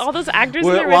With all those actors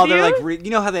in there while with they're you? like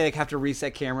you know how they like have to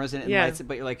reset cameras and Yeah. lights,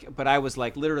 but I was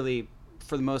like literally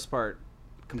for the most part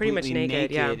Pretty completely much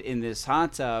naked, yeah. in this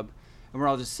hot tub, and we're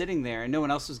all just sitting there, and no one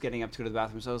else was getting up to go to the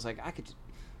bathroom, so I was like, I could.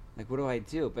 Like, what do I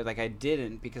do? But, like, I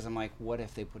didn't because I'm like, what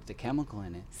if they put the chemical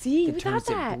in it? See, It you turns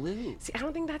thought it that. blue. See, I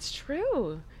don't think that's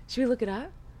true. Should we look it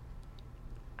up?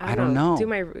 I don't know.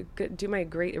 Do my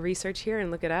great research here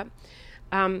and look it up.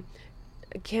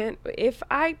 If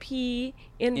I pee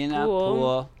in In a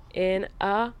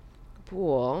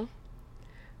pool,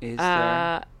 is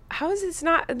there? how is this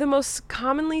not the most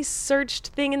commonly searched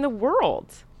thing in the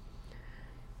world?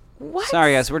 What?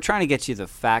 Sorry, guys. We're trying to get you the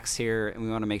facts here, and we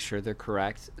want to make sure they're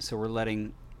correct. So we're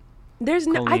letting. There's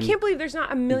no. I Colleen, can't believe there's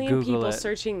not a million Google people it.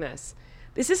 searching this.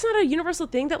 Is this not a universal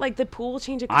thing that like the pool will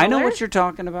change a color? I know what you're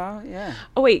talking about. Yeah.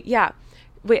 Oh wait, yeah,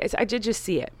 wait. I did just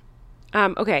see it.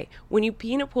 Okay, when you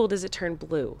pee in a pool, does it turn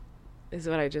blue? Is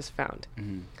what I just found.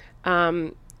 Mm-hmm.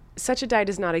 Such a dye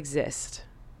does not exist.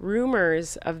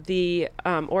 rumors of the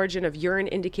origin of urine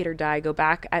indicator dye go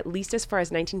back at least as far as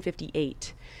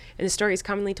 1958. And the story is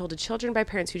commonly told to children by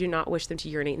parents who do not wish them to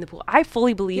urinate in the pool. I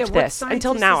fully believed this.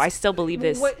 Until now, I still believe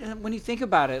this. When you think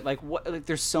about it, like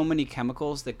there's so many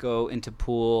chemicals that go into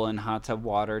pool and hot tub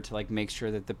water to like make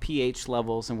sure that the pH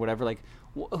levels and whatever. Like,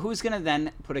 who's gonna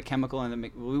then put a chemical in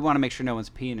the? We want to make sure no one's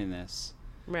peeing in this.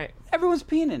 Right. Everyone's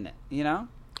peeing in it, you know.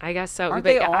 I guess so. Aren't but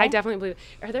they all? I definitely believe.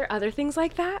 Are there other things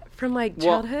like that from like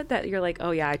childhood that you're like,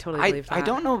 oh yeah, I totally believe that? I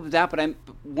don't know that, but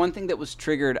one thing that was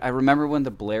triggered. I remember when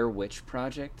the Blair Witch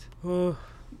Project,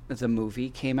 the movie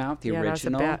came out, the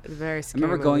original. That's a very scary I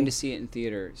remember movie. going to see it in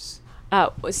theaters.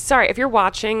 Oh, sorry. If you're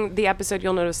watching the episode,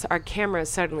 you'll notice our camera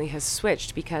suddenly has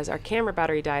switched because our camera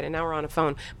battery died and now we're on a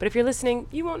phone. But if you're listening,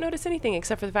 you won't notice anything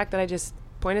except for the fact that I just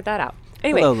pointed that out.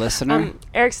 Anyway, hello, listener.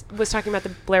 Erik was talking about the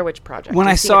Blair Witch Project. When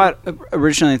I saw it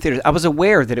originally in theaters, I was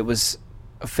aware that it was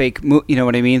a fake, you know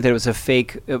what I mean? That it was a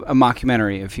fake, a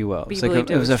mockumentary, if you will. It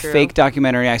was a fake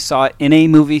documentary. I saw it in a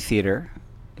movie theater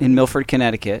in Milford,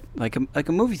 Connecticut, like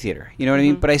a movie theater. You know what I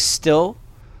mean? But I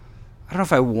don't know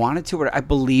if I wanted to, or I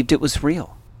believed it was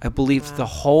real. I believed the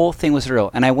whole thing was real.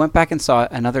 And I went back and saw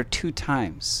it another 2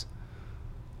 times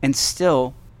and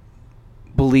still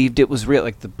believed it was real.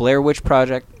 Like the Blair Witch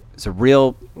Project is a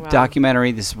real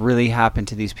documentary. This really happened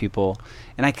to these people.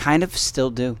 And I kind of still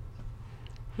do.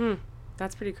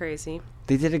 That's pretty crazy.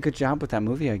 They did a good job with that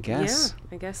movie, I guess.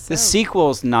 Yeah, I guess so. The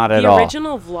sequel's not at all. The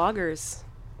original Vloggers.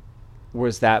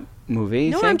 Was that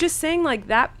movie? No, I'm just saying like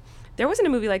that. There wasn't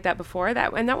a movie like that before,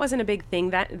 and that wasn't a big thing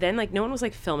then. Like no one was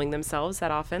like filming themselves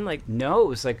that often. Like no, it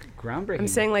was like groundbreaking. I'm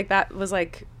saying like that was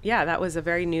like that was a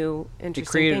very new, interesting. It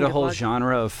created thing a whole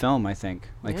genre of film, I think,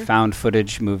 like found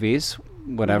footage movies,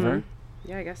 whatever.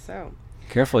 Yeah, I guess so.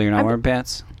 Careful, you're not wearing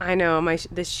pants. I know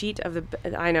the sheet of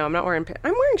the. I know I'm not wearing.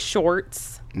 I'm wearing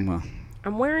shorts. Well,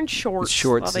 I'm wearing shorts.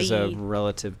 Shorts is a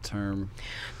relative term.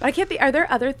 But I can't think. Are there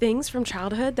other things from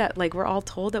childhood that like we're all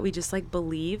told that we just like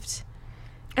believed?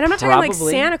 And I'm not talking like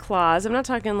Santa Claus. I'm not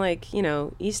talking like,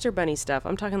 Easter Bunny stuff.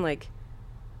 I'm talking like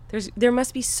there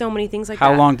must be so many things like that.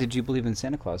 How long did you believe in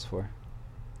Santa Claus for?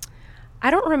 I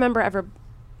don't remember ever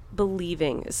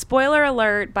believing. Spoiler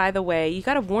alert, by the way. You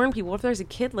got to warn people if there's a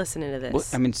kid listening to this. Well,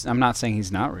 I mean, I'm not saying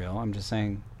he's not real. I'm just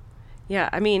saying. Yeah,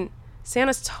 I mean,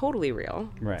 Santa's totally real,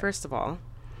 first of all.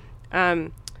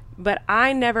 But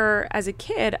I never, as a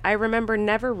kid, I remember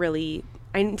never really...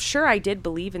 I'm sure I did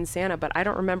believe in Santa, but I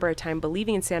don't remember a time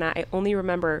believing in Santa. I only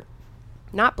remember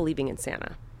not believing in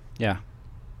Santa. Yeah.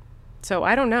 So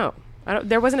I don't know.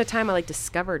 There wasn't a time I like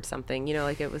discovered something,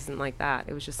 like it wasn't like that.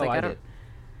 It was just like, I don't. Did.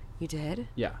 You did?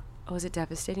 Yeah. Oh, was it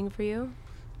devastating for you?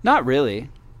 Not really.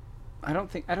 I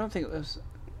don't think it was.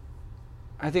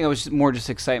 I think it was more just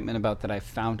excitement about that I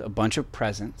found a bunch of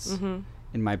presents in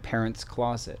my parents'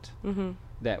 closet.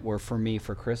 That were for me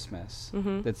for Christmas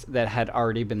that had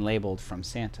already been labeled from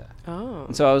Santa. Oh.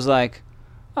 And so I was like,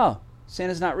 oh,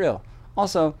 Santa's not real.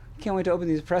 Also, can't wait to open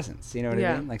these presents. You know what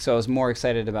I mean? Like, so I was more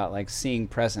excited about like seeing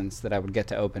presents that I would get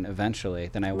to open eventually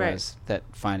than I was that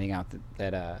finding out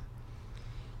that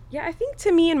yeah, I think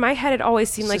to me in my head it always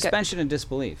seemed like suspension of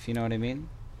disbelief. You know what I mean?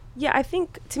 Yeah, I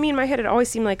think to me in my head it always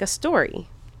seemed like a story.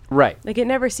 Right. Like it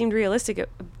never seemed realistic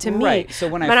to me. Right. So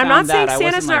when I but found I'm not that, saying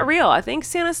Santa's not real. I think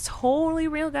Santa's totally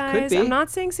real, guys. Could be. I'm not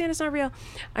saying Santa's not real.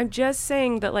 I'm just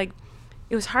saying that like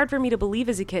it was hard for me to believe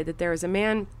as a kid that there was a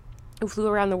man who flew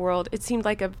around the world. It seemed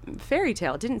like a fairy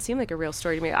tale. It didn't seem like a real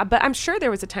story to me. But I'm sure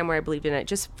there was a time where I believed in it.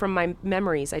 Just from my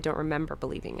memories, I don't remember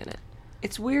believing in it.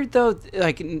 It's weird though,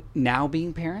 like now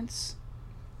being parents,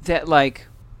 that like.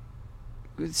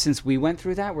 Since we went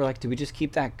through that, we're like, do we just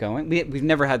keep that going? We've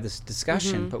never had this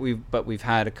discussion, but we've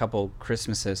had a couple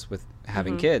Christmases with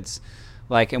having kids,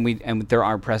 like, and there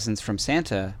are presents from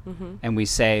Santa, and we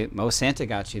say, oh, Santa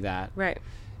got you that, right?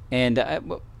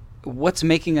 And what's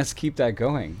making us keep that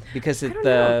going? Because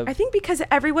I think because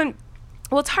everyone,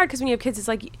 well, it's hard because when you have kids, it's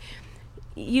like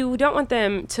you don't want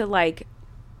them to like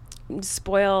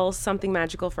spoil something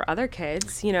magical for other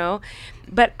kids,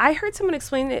 but I heard someone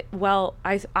explain it well.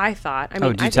 I thought,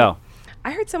 tell?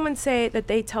 I heard someone say that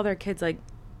they tell their kids like,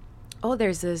 oh,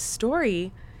 there's this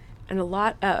story and a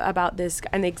lot about this,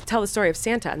 and they tell the story of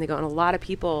Santa, and they go, and a lot of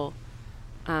people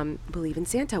believe in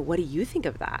Santa. What do you think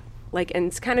of that? Like, and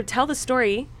it's kind of tell the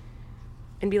story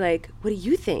and be like, what do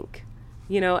you think?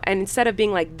 And instead of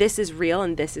being like, this is real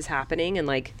and this is happening and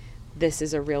like this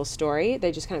is a real story,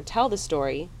 they just kind of tell the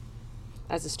story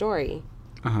as a story,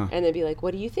 and they'd be like,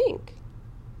 what do you think?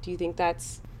 Do you think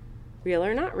that's real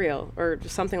or not real? Or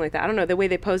something like that. I don't know. The way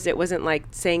they posed it wasn't like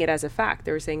saying it as a fact.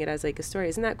 They were saying it as like a story.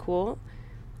 Isn't that cool?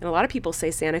 And a lot of people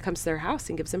say Santa comes to their house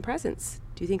and gives them presents.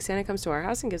 Do you think Santa comes to our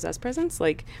house and gives us presents?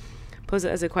 Like, pose it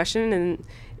as a question,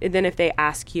 and then if they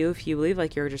ask you if you believe,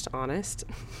 like, you're just honest.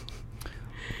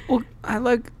 Well, I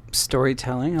like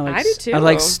storytelling. I do too. I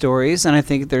like stories, and I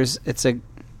think it's a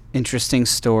interesting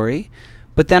story.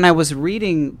 But then I was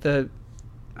reading it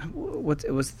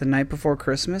was the night before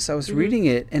Christmas. I was reading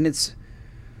it, and it's,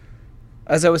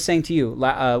 as I was saying to you,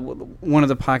 one of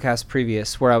the podcasts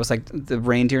previous, where I was like, the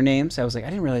reindeer names, I was like, I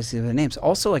didn't realize the names.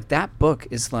 Also, like, that book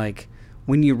is like,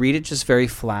 when you read it just very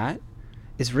flat,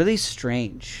 it's really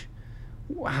strange.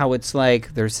 How it's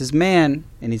like, there's this man,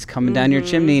 and he's coming down your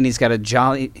chimney, and he's got a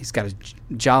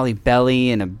jolly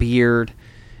belly and a beard,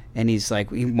 and he's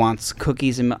like, he wants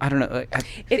cookies and I don't know.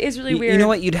 It is really weird. You know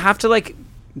what? You'd have to like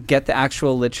get the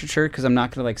actual literature, because I'm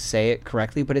not gonna like say it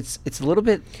correctly, but it's a little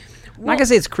bit. I'm not gonna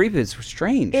say it's creepy. It's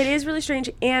strange. It is really strange,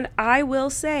 and I will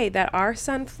say that our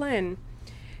son Flynn,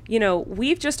 you know,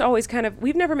 we've just always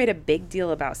we've never made a big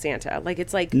deal about Santa. Like,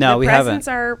 it's like, no, the presents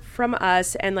are from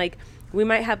us, and like, we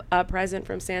might have a present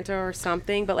from Santa or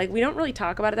something, but like, we don't really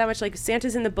talk about it that much. Like,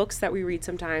 Santa's in the books that we read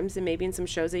sometimes, and maybe in some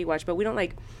shows that you watch, but we don't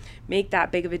like make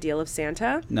that big of a deal of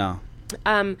Santa. No.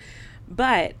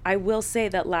 But I will say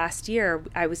that last year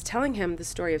I was telling him the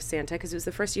story of Santa, because it was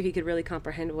the first year he could really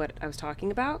comprehend what I was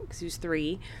talking about, because he was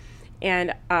 3,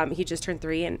 and he just turned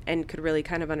 3 and could really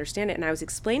kind of understand it. And I was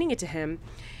explaining it to him,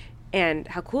 and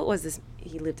how cool it was.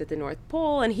 He lived at the North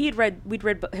Pole, and we'd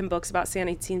read him books about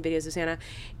Santa. He'd seen videos of Santa,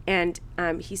 and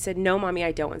he said, "No, Mommy,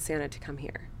 I don't want Santa to come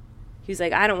here." He was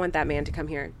like, "I don't want that man to come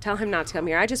here. Tell him not to come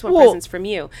here. I just want presents from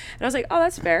you." And I was like, "Oh,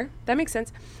 that's fair. That makes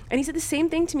sense." And he said the same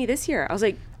thing to me this year. I was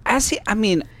like,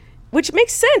 which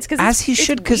makes sense, because it's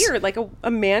weird, like a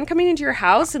man coming into your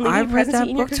house and leaving you presents and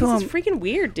eating your cookies. It's freaking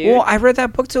weird, dude. Well, I read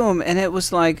that book to him, and it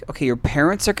was like, okay, your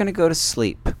parents are going to go to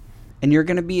sleep, and you're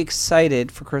going to be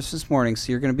excited for Christmas morning,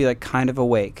 so you're going to be like kind of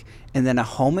awake, and then a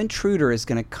home intruder is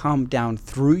going to come down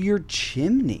through your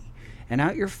chimney and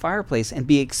out your fireplace and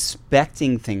be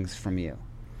expecting things from you.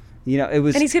 You know, it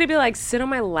was, and he's gonna be like, sit on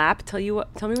my lap, tell me what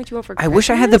you want for Christmas. I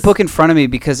wish I had the book in front of me,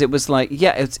 because it was like,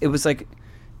 it was like,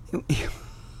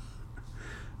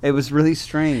 it was really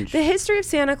strange. The history of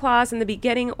Santa Claus and the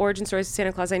beginning origin stories of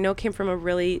Santa Claus, I know, came from a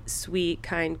really sweet,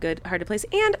 kind, good, hearted place.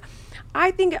 And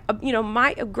I think,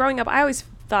 my growing up, I always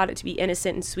thought it to be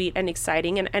innocent and sweet and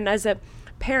exciting. And as a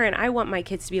parent, I want my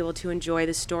kids to be able to enjoy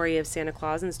the story of Santa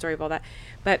Claus and the story of all that.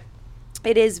 But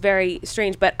it is very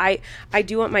strange. But I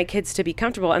do want my kids to be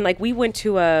comfortable. And like, we went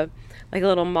to a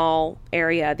little mall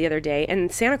area the other day,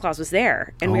 and Santa Claus was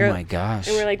there. And my gosh.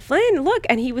 And we were like, Flynn, look.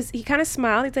 And he kind of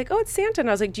smiled. He's like, oh, it's Santa. And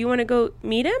I was like, do you want to go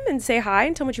meet him and say hi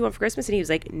and tell him what you want for Christmas? And he was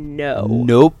like, no.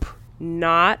 Nope.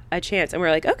 Not a chance. And we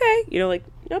were like, okay, like,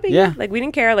 no big deal. Like, we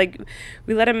didn't care. Like,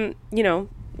 we let him,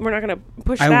 we're not going to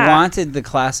push that. I wanted the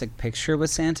classic picture with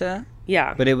Santa.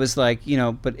 Yeah. But it was like,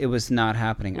 but it was not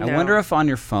happening. No. I wonder if on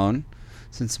your phone,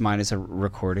 since mine is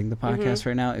recording the podcast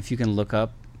right now, if you can look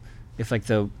up if like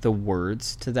the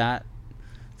words to that,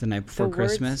 the night before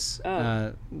Christmas,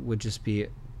 would just be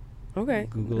okay.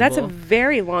 Googleable. That's a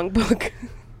very long book.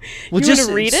 Well, you just want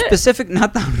to read specific.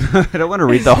 Not the. I don't want to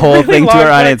read the whole thing to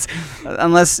our audience,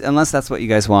 unless that's what you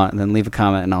guys want. And then leave a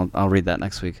comment, and I'll read that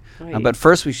next week. Right. But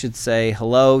first, we should say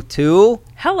hello to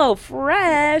Hello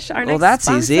Fresh. Our next that's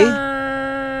sponsor. Easy.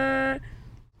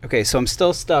 Okay, so I'm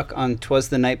still stuck on "'Twas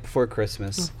the Night Before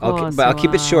Christmas." But I'll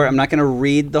keep it short. I'm not going to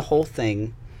read the whole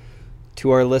thing to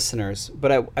our listeners.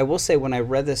 But I will say, when I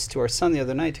read this to our son the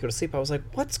other night to go to sleep, I was like,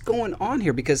 what's going on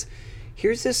here? Because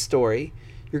here's this story.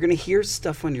 You're going to hear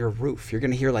stuff on your roof. You're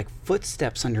going to hear like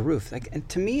footsteps on your roof. Like, and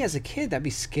to me as a kid, that'd be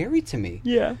scary to me.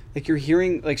 Yeah. Like, you're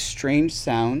hearing like strange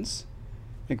sounds,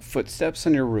 like footsteps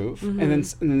on your roof. And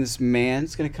then this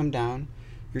man's going to come down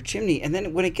your chimney. And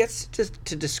then when it gets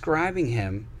to describing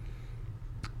him,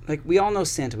 like, we all know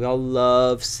Santa. We all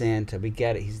love Santa. We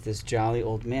get it. He's this jolly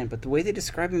old man. But the way they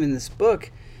describe him in this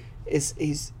book is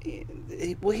he's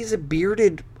a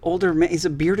bearded older man. He's a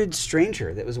bearded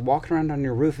stranger that was walking around on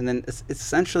your roof and then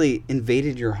essentially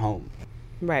invaded your home.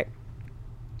 Right.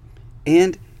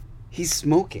 And he's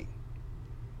smoking.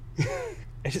 I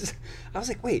was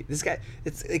like, wait, this guy,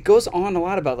 it goes on a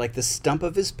lot about like the stump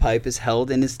of his pipe is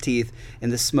held in his teeth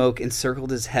and the smoke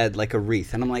encircled his head like a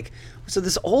wreath. And I'm like, so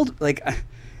this old, like,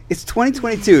 it's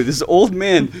 2022. This old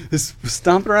man is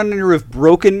stomping around on your roof,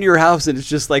 broken into your house, and it's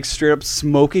just like straight up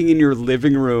smoking in your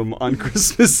living room on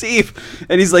Christmas Eve.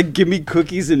 And he's like, give me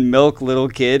cookies and milk, little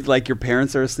kid, like your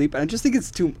parents are asleep. And I just think it's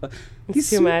too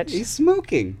much. He's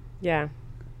smoking. Yeah.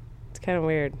 It's kind of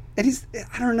weird. And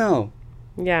I don't know.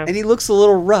 Yeah. And he looks a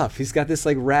little rough. He's got this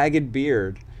like ragged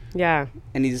beard. Yeah.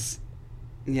 And he's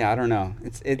Yeah, I don't know.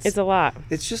 It's a lot.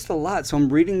 It's just a lot. So I'm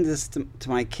reading this to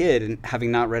my kid and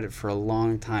having not read it for a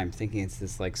long time, thinking it's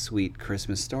this like sweet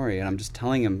Christmas story, and I'm just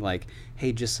telling him like,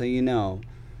 "Hey, just so you know,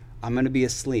 I'm going to be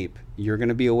asleep. You're going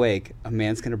to be awake. A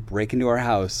man's going to break into our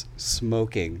house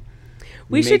smoking."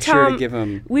 We should tell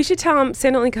him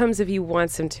Santa only comes if he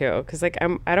wants him to, because like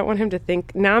I don't want him to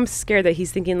think. Now I'm scared that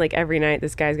he's thinking like every night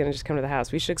this guy's gonna just come to the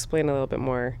house. We should explain a little bit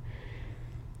more.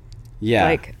 Yeah,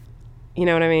 like, you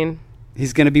know what I mean?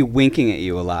 He's gonna be winking at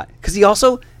you a lot, because he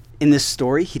also in this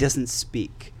story he doesn't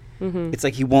speak. Mm-hmm. It's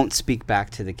like he won't speak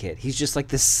back to the kid. He's just like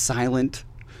this silent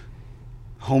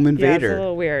home invader. Yeah, it's a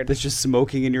little weird. That's just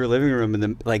smoking in your living room in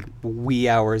the like wee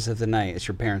hours of the night as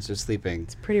your parents are sleeping.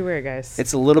 It's pretty weird, guys.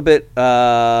 It's a little bit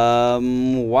wild.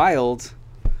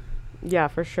 Yeah,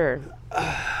 for sure.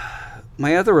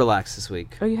 My other relax this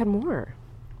week. Oh, you had more.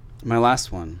 My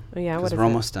last one. Oh yeah, what is we're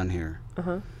almost done here.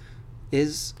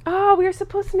 Is we were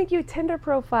supposed to make you a Tinder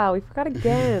profile. We forgot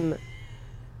again.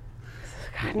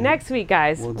 God, next week,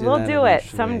 guys. We'll do it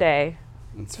someday.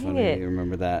 It's funny you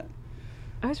remember that.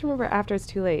 I always remember after it's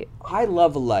too late. I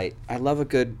love a light. I love a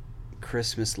good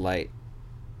Christmas light.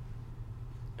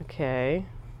 Okay.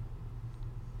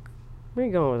 Where are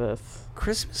you going with this?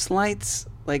 Christmas lights,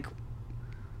 like,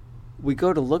 we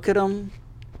go to look at them.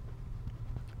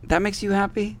 That makes you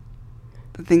happy?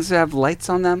 The things that have lights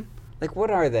on them? Like, what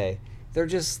are they? They're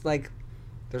just, like,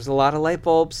 there's a lot of light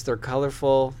bulbs. They're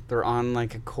colorful. They're on,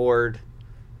 like, a cord.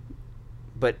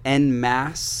 But en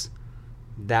masse,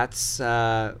 that's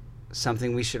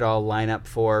something we should all line up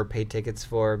for, pay tickets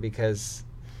for, because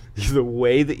the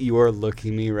way that you are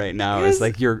looking at me right now is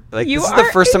like you're like, this is the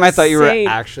first time I thought you were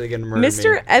actually going to murder me.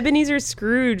 Mr. Ebenezer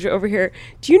Scrooge over here.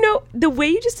 Do you know the way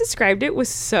you just described it was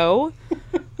so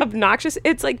obnoxious?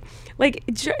 It's like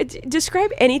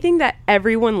describe anything that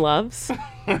everyone loves,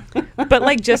 but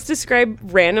like just describe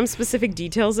random specific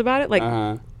details about it.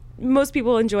 Like most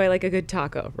people enjoy like a good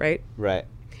taco, right? Right.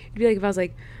 It'd be like if I was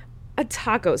like a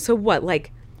taco. So what?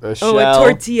 Like a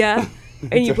tortilla,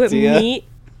 and you put meat.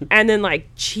 And then like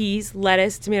cheese,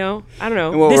 lettuce, tomato. I don't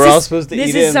know. And we're all supposed to eat it.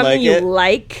 This is something you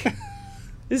like.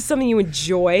 This is something you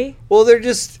enjoy. Well, they're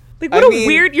just like what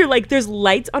weird. You're like there's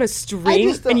lights on a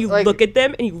string, and you like, look at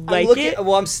them and you like it.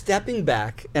 Well, I'm stepping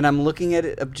back and I'm looking at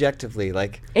it objectively,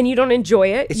 like. And you don't enjoy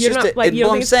it. It's You're just not like you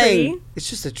don't think it's pretty.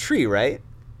 It's just a tree, right?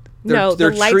 No,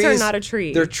 the lights are not a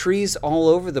tree. There are trees all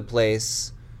over the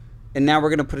place, and now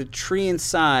we're gonna put a tree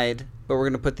inside. But we're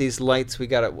going to put these lights we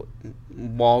got at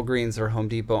Walgreens or Home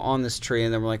Depot on this tree,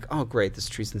 and then we're like, oh, great, this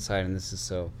tree's inside, and this is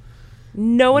so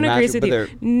no one agrees with you.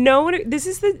 No one. This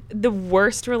is the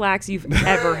worst relax you've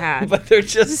ever had. But they're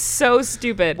just this is so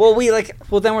stupid. Well,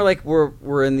 then we're like,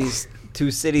 we're in these two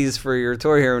cities for your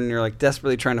tour here, and you're like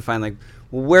desperately trying to find like,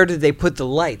 well, where did they put the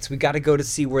lights? We got to go to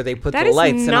see where they put the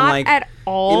lights. And I'm like, at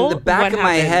all in the back of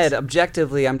my head,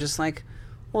 objectively, I'm just like,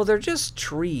 well, they're just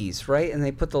trees, right? And they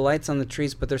put the lights on the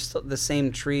trees, but they're still the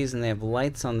same trees, and they have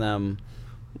lights on them.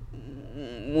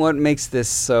 What makes this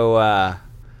so?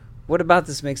 What about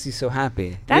this makes you so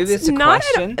happy? Maybe it's a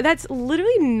question. That's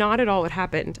literally not at all what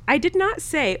happened. I did not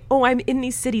say, "Oh, I'm in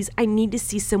these cities. I need to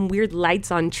see some weird lights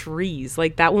on trees.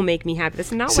 Like that will make me happy."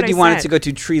 That's not what I said. So you wanted to go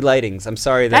to tree lightings? I'm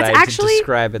sorry that I didn't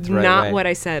describe it the right way. That's not what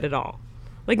I said at all.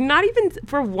 Like, not even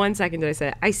for 1 second did I say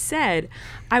it. I said,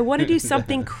 I want to do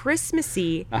something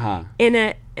Christmassy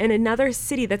in another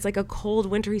city that's like a cold,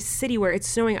 wintry city where it's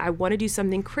snowing. I want to do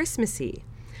something Christmassy.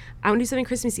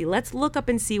 Let's look up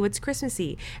and see what's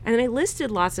Christmassy. And then I listed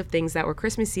lots of things that were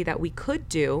Christmassy that we could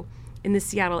do in the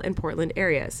Seattle and Portland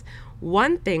areas.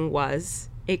 One thing was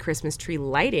a Christmas tree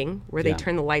lighting where they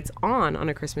turn the lights on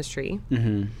a Christmas tree.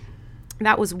 Mm-hmm.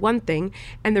 That was one thing.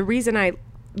 And the reason I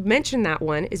mention that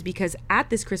one is because at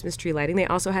this Christmas tree lighting they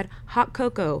also had hot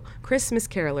cocoa, Christmas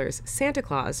carolers, Santa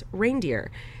Claus,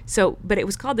 reindeer. So, but it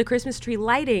was called the Christmas tree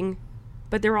lighting,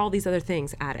 but there were all these other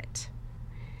things at it.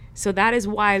 So that is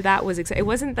why that was exciting. It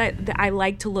wasn't that I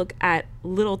like to look at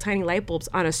little tiny light bulbs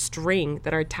on a string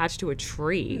that are attached to a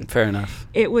tree. Fair enough.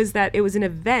 It was that it was an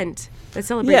event that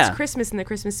celebrates Christmas and the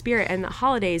Christmas spirit and the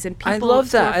holidays and people. I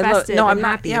love that. I'm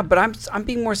not happy. Yeah, but I'm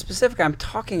being more specific. I'm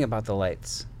talking about the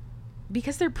lights.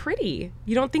 Because they're pretty.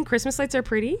 You don't think Christmas lights are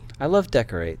pretty? I love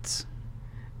decorates.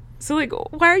 So, like,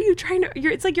 why are you trying to...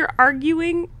 it's like you're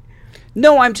arguing.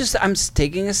 No, I'm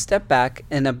taking a step back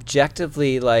and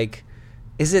objectively, like,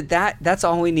 is it that's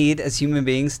all we need as human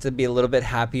beings to be a little bit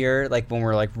happier, like, when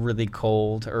we're, like, really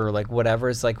cold or, like, whatever?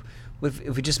 It's like,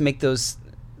 if we just make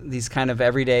these kind of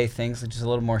everyday things just a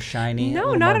little more shiny.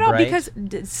 No, not at all. Because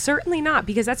certainly not.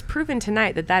 Because that's proven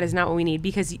tonight that is not what we need.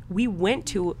 Because we went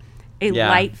to a Yeah.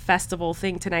 light festival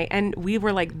thing tonight, and we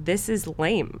were like, this is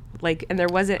lame. Like, and there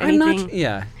wasn't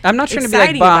anything. I'm not trying to be like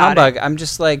exciting bah about humbug. I'm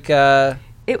just like,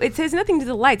 It has nothing to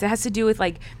do with the lights. It has to do with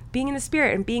like being in the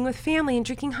spirit and being with family and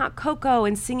drinking hot cocoa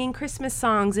and singing Christmas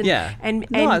songs and and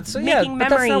no, making but memories.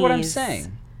 that's not what I'm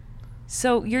saying.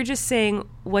 So you're just saying,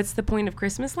 what's the point of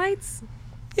Christmas lights?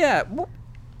 Yeah. Well,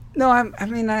 no,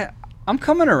 I'm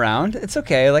coming around. It's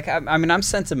okay. Like, I mean, I'm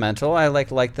sentimental. I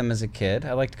like them as a kid.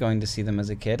 I liked going to see them as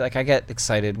a kid. Like, I get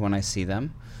excited when I see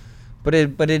them. But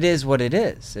it is what it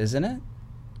is, isn't it?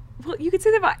 Well, you could say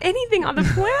that about anything on the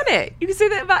planet. You could say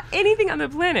that about anything on the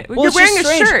planet. Well, You're wearing a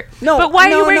strange. shirt. No, but why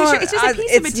are you wearing no, a shirt? It's just a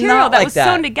piece of it's material not that like was that.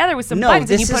 sewn together with some buttons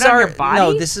and you put on your body.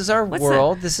 No, this is our What's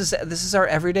world. This is our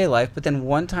everyday life. But then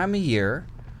one time a year,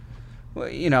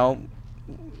 you know,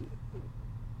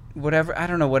 whatever, I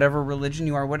don't know, whatever religion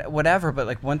you are, whatever, but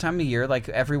like one time a year, like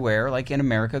everywhere, like in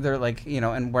America, they're like, you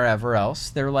know, and wherever else,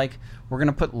 they're like, we're going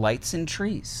to put lights in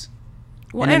trees.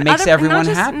 Well, and it makes everyone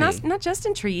happy. Not just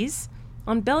in trees,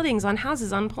 on buildings, on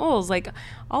houses, on poles, like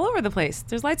all over the place.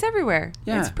 There's lights everywhere.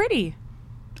 Yeah. It's pretty.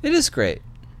 It is great.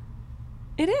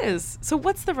 It is. So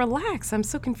what's the relax? I'm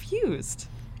so confused.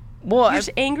 Well, You're just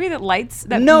angry that lights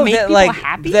make that, people like,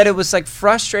 happy? that it was like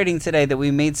frustrating today that we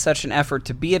made such an effort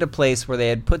to be at a place where they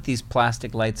had put these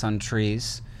plastic lights on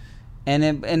trees, and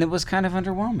it was kind of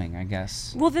underwhelming, I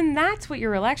guess. Well, then that's what your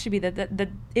relax should be. That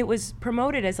it was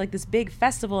promoted as like this big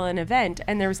festival and event,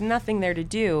 and there was nothing there to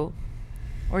do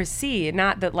or see.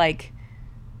 Not that like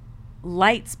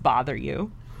lights bother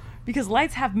you, because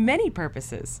lights have many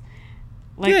purposes.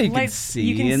 Like, yeah, you lights, can see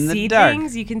you can in see the dark.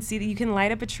 things. You can see that you can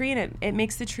light up a tree, and it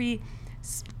makes the tree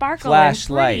sparkle Flashlights,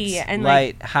 and pretty and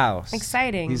like lighthouse,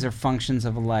 exciting. These are functions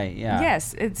of a light. Yeah.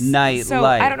 yes, it's Night so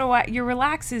light. I don't know why your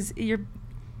relax is you're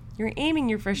aiming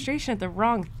your frustration at the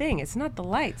wrong thing. It's not the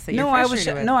lights that you're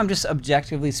frustrated with. I'm just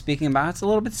objectively speaking about it's a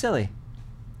little bit silly.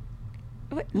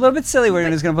 What? A little bit silly. We're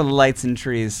just gonna put lights in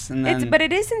trees, and then. But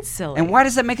it isn't silly. And why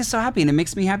does that make us so happy? And it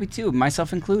makes me happy too,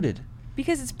 myself included.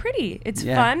 Because it's pretty. It's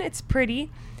Yeah. fun. It's pretty.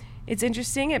 It's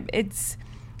interesting.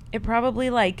 It probably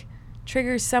like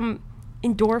triggers some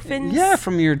endorphins. Yeah,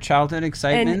 from your childhood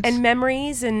excitement and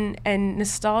memories and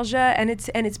nostalgia, and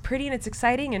it's pretty and it's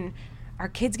exciting, and our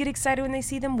kids get excited when they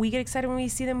see them. We get excited when we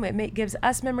see them. It gives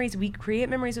us memories. We create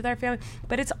memories with our family.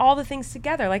 But it's all the things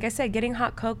together. Like I said, getting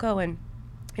hot cocoa and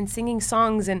singing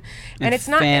songs and it's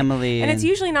not family and it's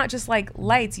usually not just like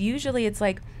lights. Usually it's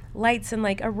like lights and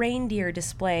like a reindeer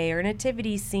display or a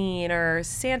nativity scene or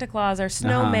Santa Claus or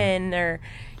snowmen or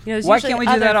there's Why usually can't we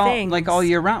do other that things. all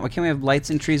year round? Why can't we have lights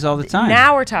and trees all the time?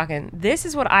 Now we're talking. This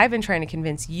is what I've been trying to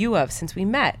convince you of since we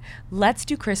met. Let's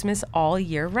do Christmas all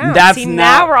year round.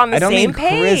 Now we're on the same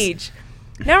page.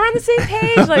 Now we're on the same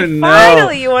page. Like, no.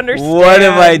 Finally you understand. What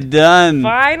have I done?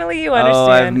 Finally you understand. Oh,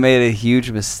 I've made a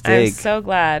huge mistake. I'm so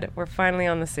glad we're finally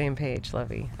on the same page,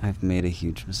 Lovey. I've made a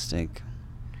huge mistake.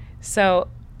 So,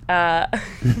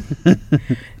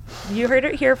 you heard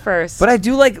it here first. But I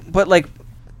do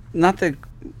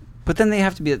but then they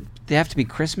have to be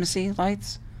Christmassy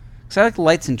lights. Because I like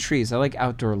lights and trees. I like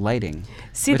outdoor lighting.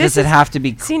 See, but does it have to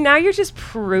be? See, now you're just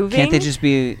proving. Can't they just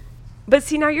be? But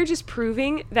see, now you're just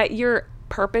proving that you're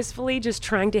purposefully just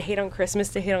trying to hate on Christmas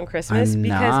to hate on Christmas. I'm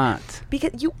not.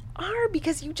 Because you are.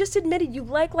 Because you just admitted you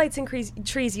like lights and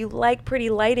trees. You like pretty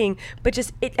lighting. But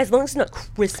just as long as it's not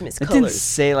Christmas colors. I didn't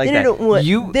say like then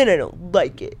that. Then I don't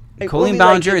like it. Colleen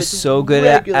Ballinger is so good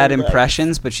at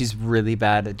impressions, but she's really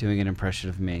bad at doing an impression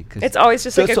of me. It's always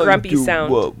just like a grumpy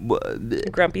sound.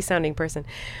 Grumpy sounding person.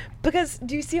 Because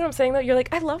do you see what I'm saying though? You're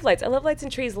like, I love lights. I love lights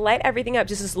and trees. Light everything up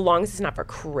just as long as it's not for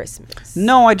Christmas.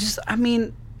 No, I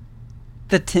mean,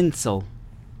 the tinsel,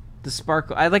 the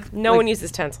sparkle. No one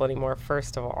uses tinsel anymore,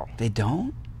 first of all. They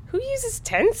don't? Who uses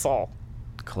tinsel?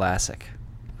 Classic.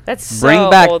 That's so Bring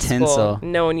back old tinsel. School.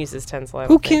 No one uses tinsel.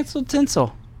 Who canceled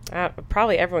tinsel?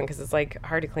 Probably everyone, because it's like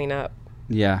hard to clean up.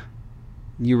 Yeah.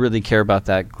 You really care about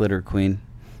that, glitter queen.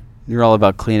 You're all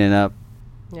about cleaning up.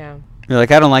 Yeah. You're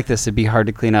like, I don't like this. It'd be hard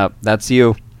to clean up. That's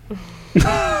you.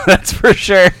 That's for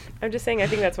sure. I'm just saying, I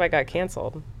think that's why it got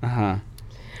canceled. Uh-huh.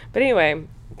 But anyway,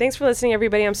 thanks for listening,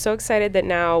 everybody. I'm so excited that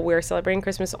now we're celebrating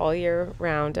Christmas all year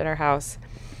round at our house.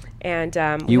 And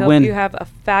we hope you have a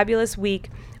fabulous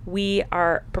week. We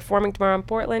are performing tomorrow in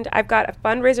Portland. I've got a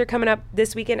fundraiser coming up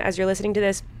this weekend as you're listening to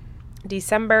this.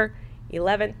 December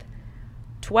 11th,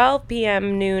 12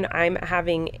 p.m. noon, I'm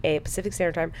having a Pacific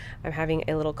Standard Time. I'm having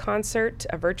a little concert,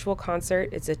 a virtual concert.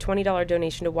 It's a $20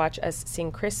 donation to watch us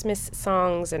sing Christmas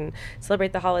songs and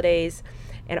celebrate the holidays.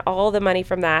 And all the money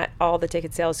from that, all the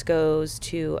ticket sales goes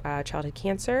to childhood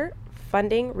cancer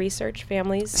Funding Research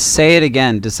Families. Say it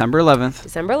again. December 11th.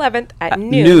 December 11th at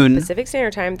noon Pacific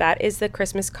Standard Time. That is the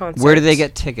Christmas concert. Where do they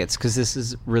get tickets? Because this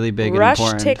is really big and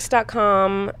important.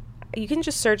 Rushtix.com. You can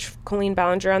just search Colleen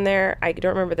Ballinger on there. I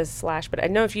don't remember the / but I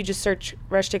know if you just search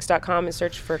rushtix.com and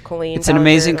search for Colleen It's Ballinger, an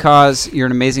amazing cause. You're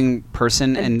an amazing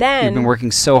person, and you've been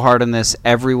working so hard on this.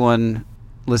 Everyone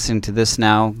listening to this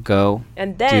now, go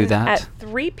and then do that. At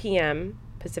 3 p.m.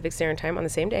 Pacific Standard Time on the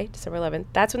same day, December 11th,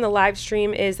 that's when the live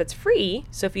stream is. That's free.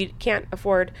 So if you can't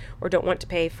afford or don't want to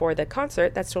pay for the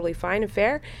concert, that's totally fine and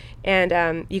fair.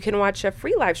 And you can watch a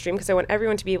free live stream because I want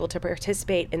everyone to be able to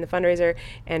participate in the fundraiser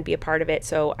and be a part of it.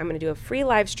 So I'm going to do a free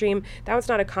live stream. That one's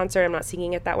not a concert. I'm not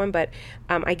singing at that one, but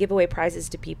I give away prizes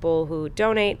to people who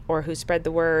donate or who spread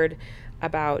the word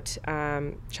about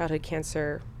childhood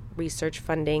cancer research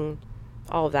funding,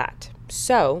 all of that.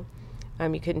 So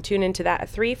you can tune into that at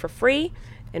 3 for free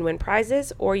and win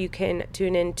prizes, or you can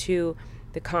tune into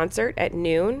the concert at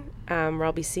noon where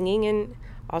I'll be singing and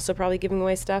also probably giving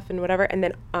away stuff and whatever, and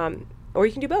then or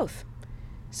you can do both.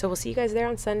 So we'll see you guys there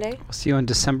on Sunday. We'll see you on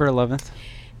December 11th.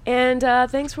 And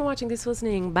thanks for watching. Thanks for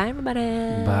listening. Bye, everybody.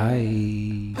 Bye.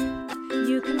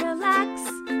 You can relax.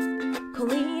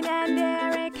 Colleen and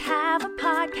Erik have a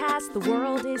podcast. The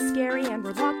world is scary and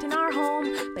we're locked in our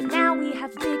home, but now we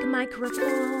have big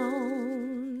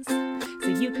microphones, so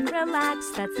you can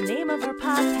relax. That's the name of our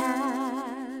podcast.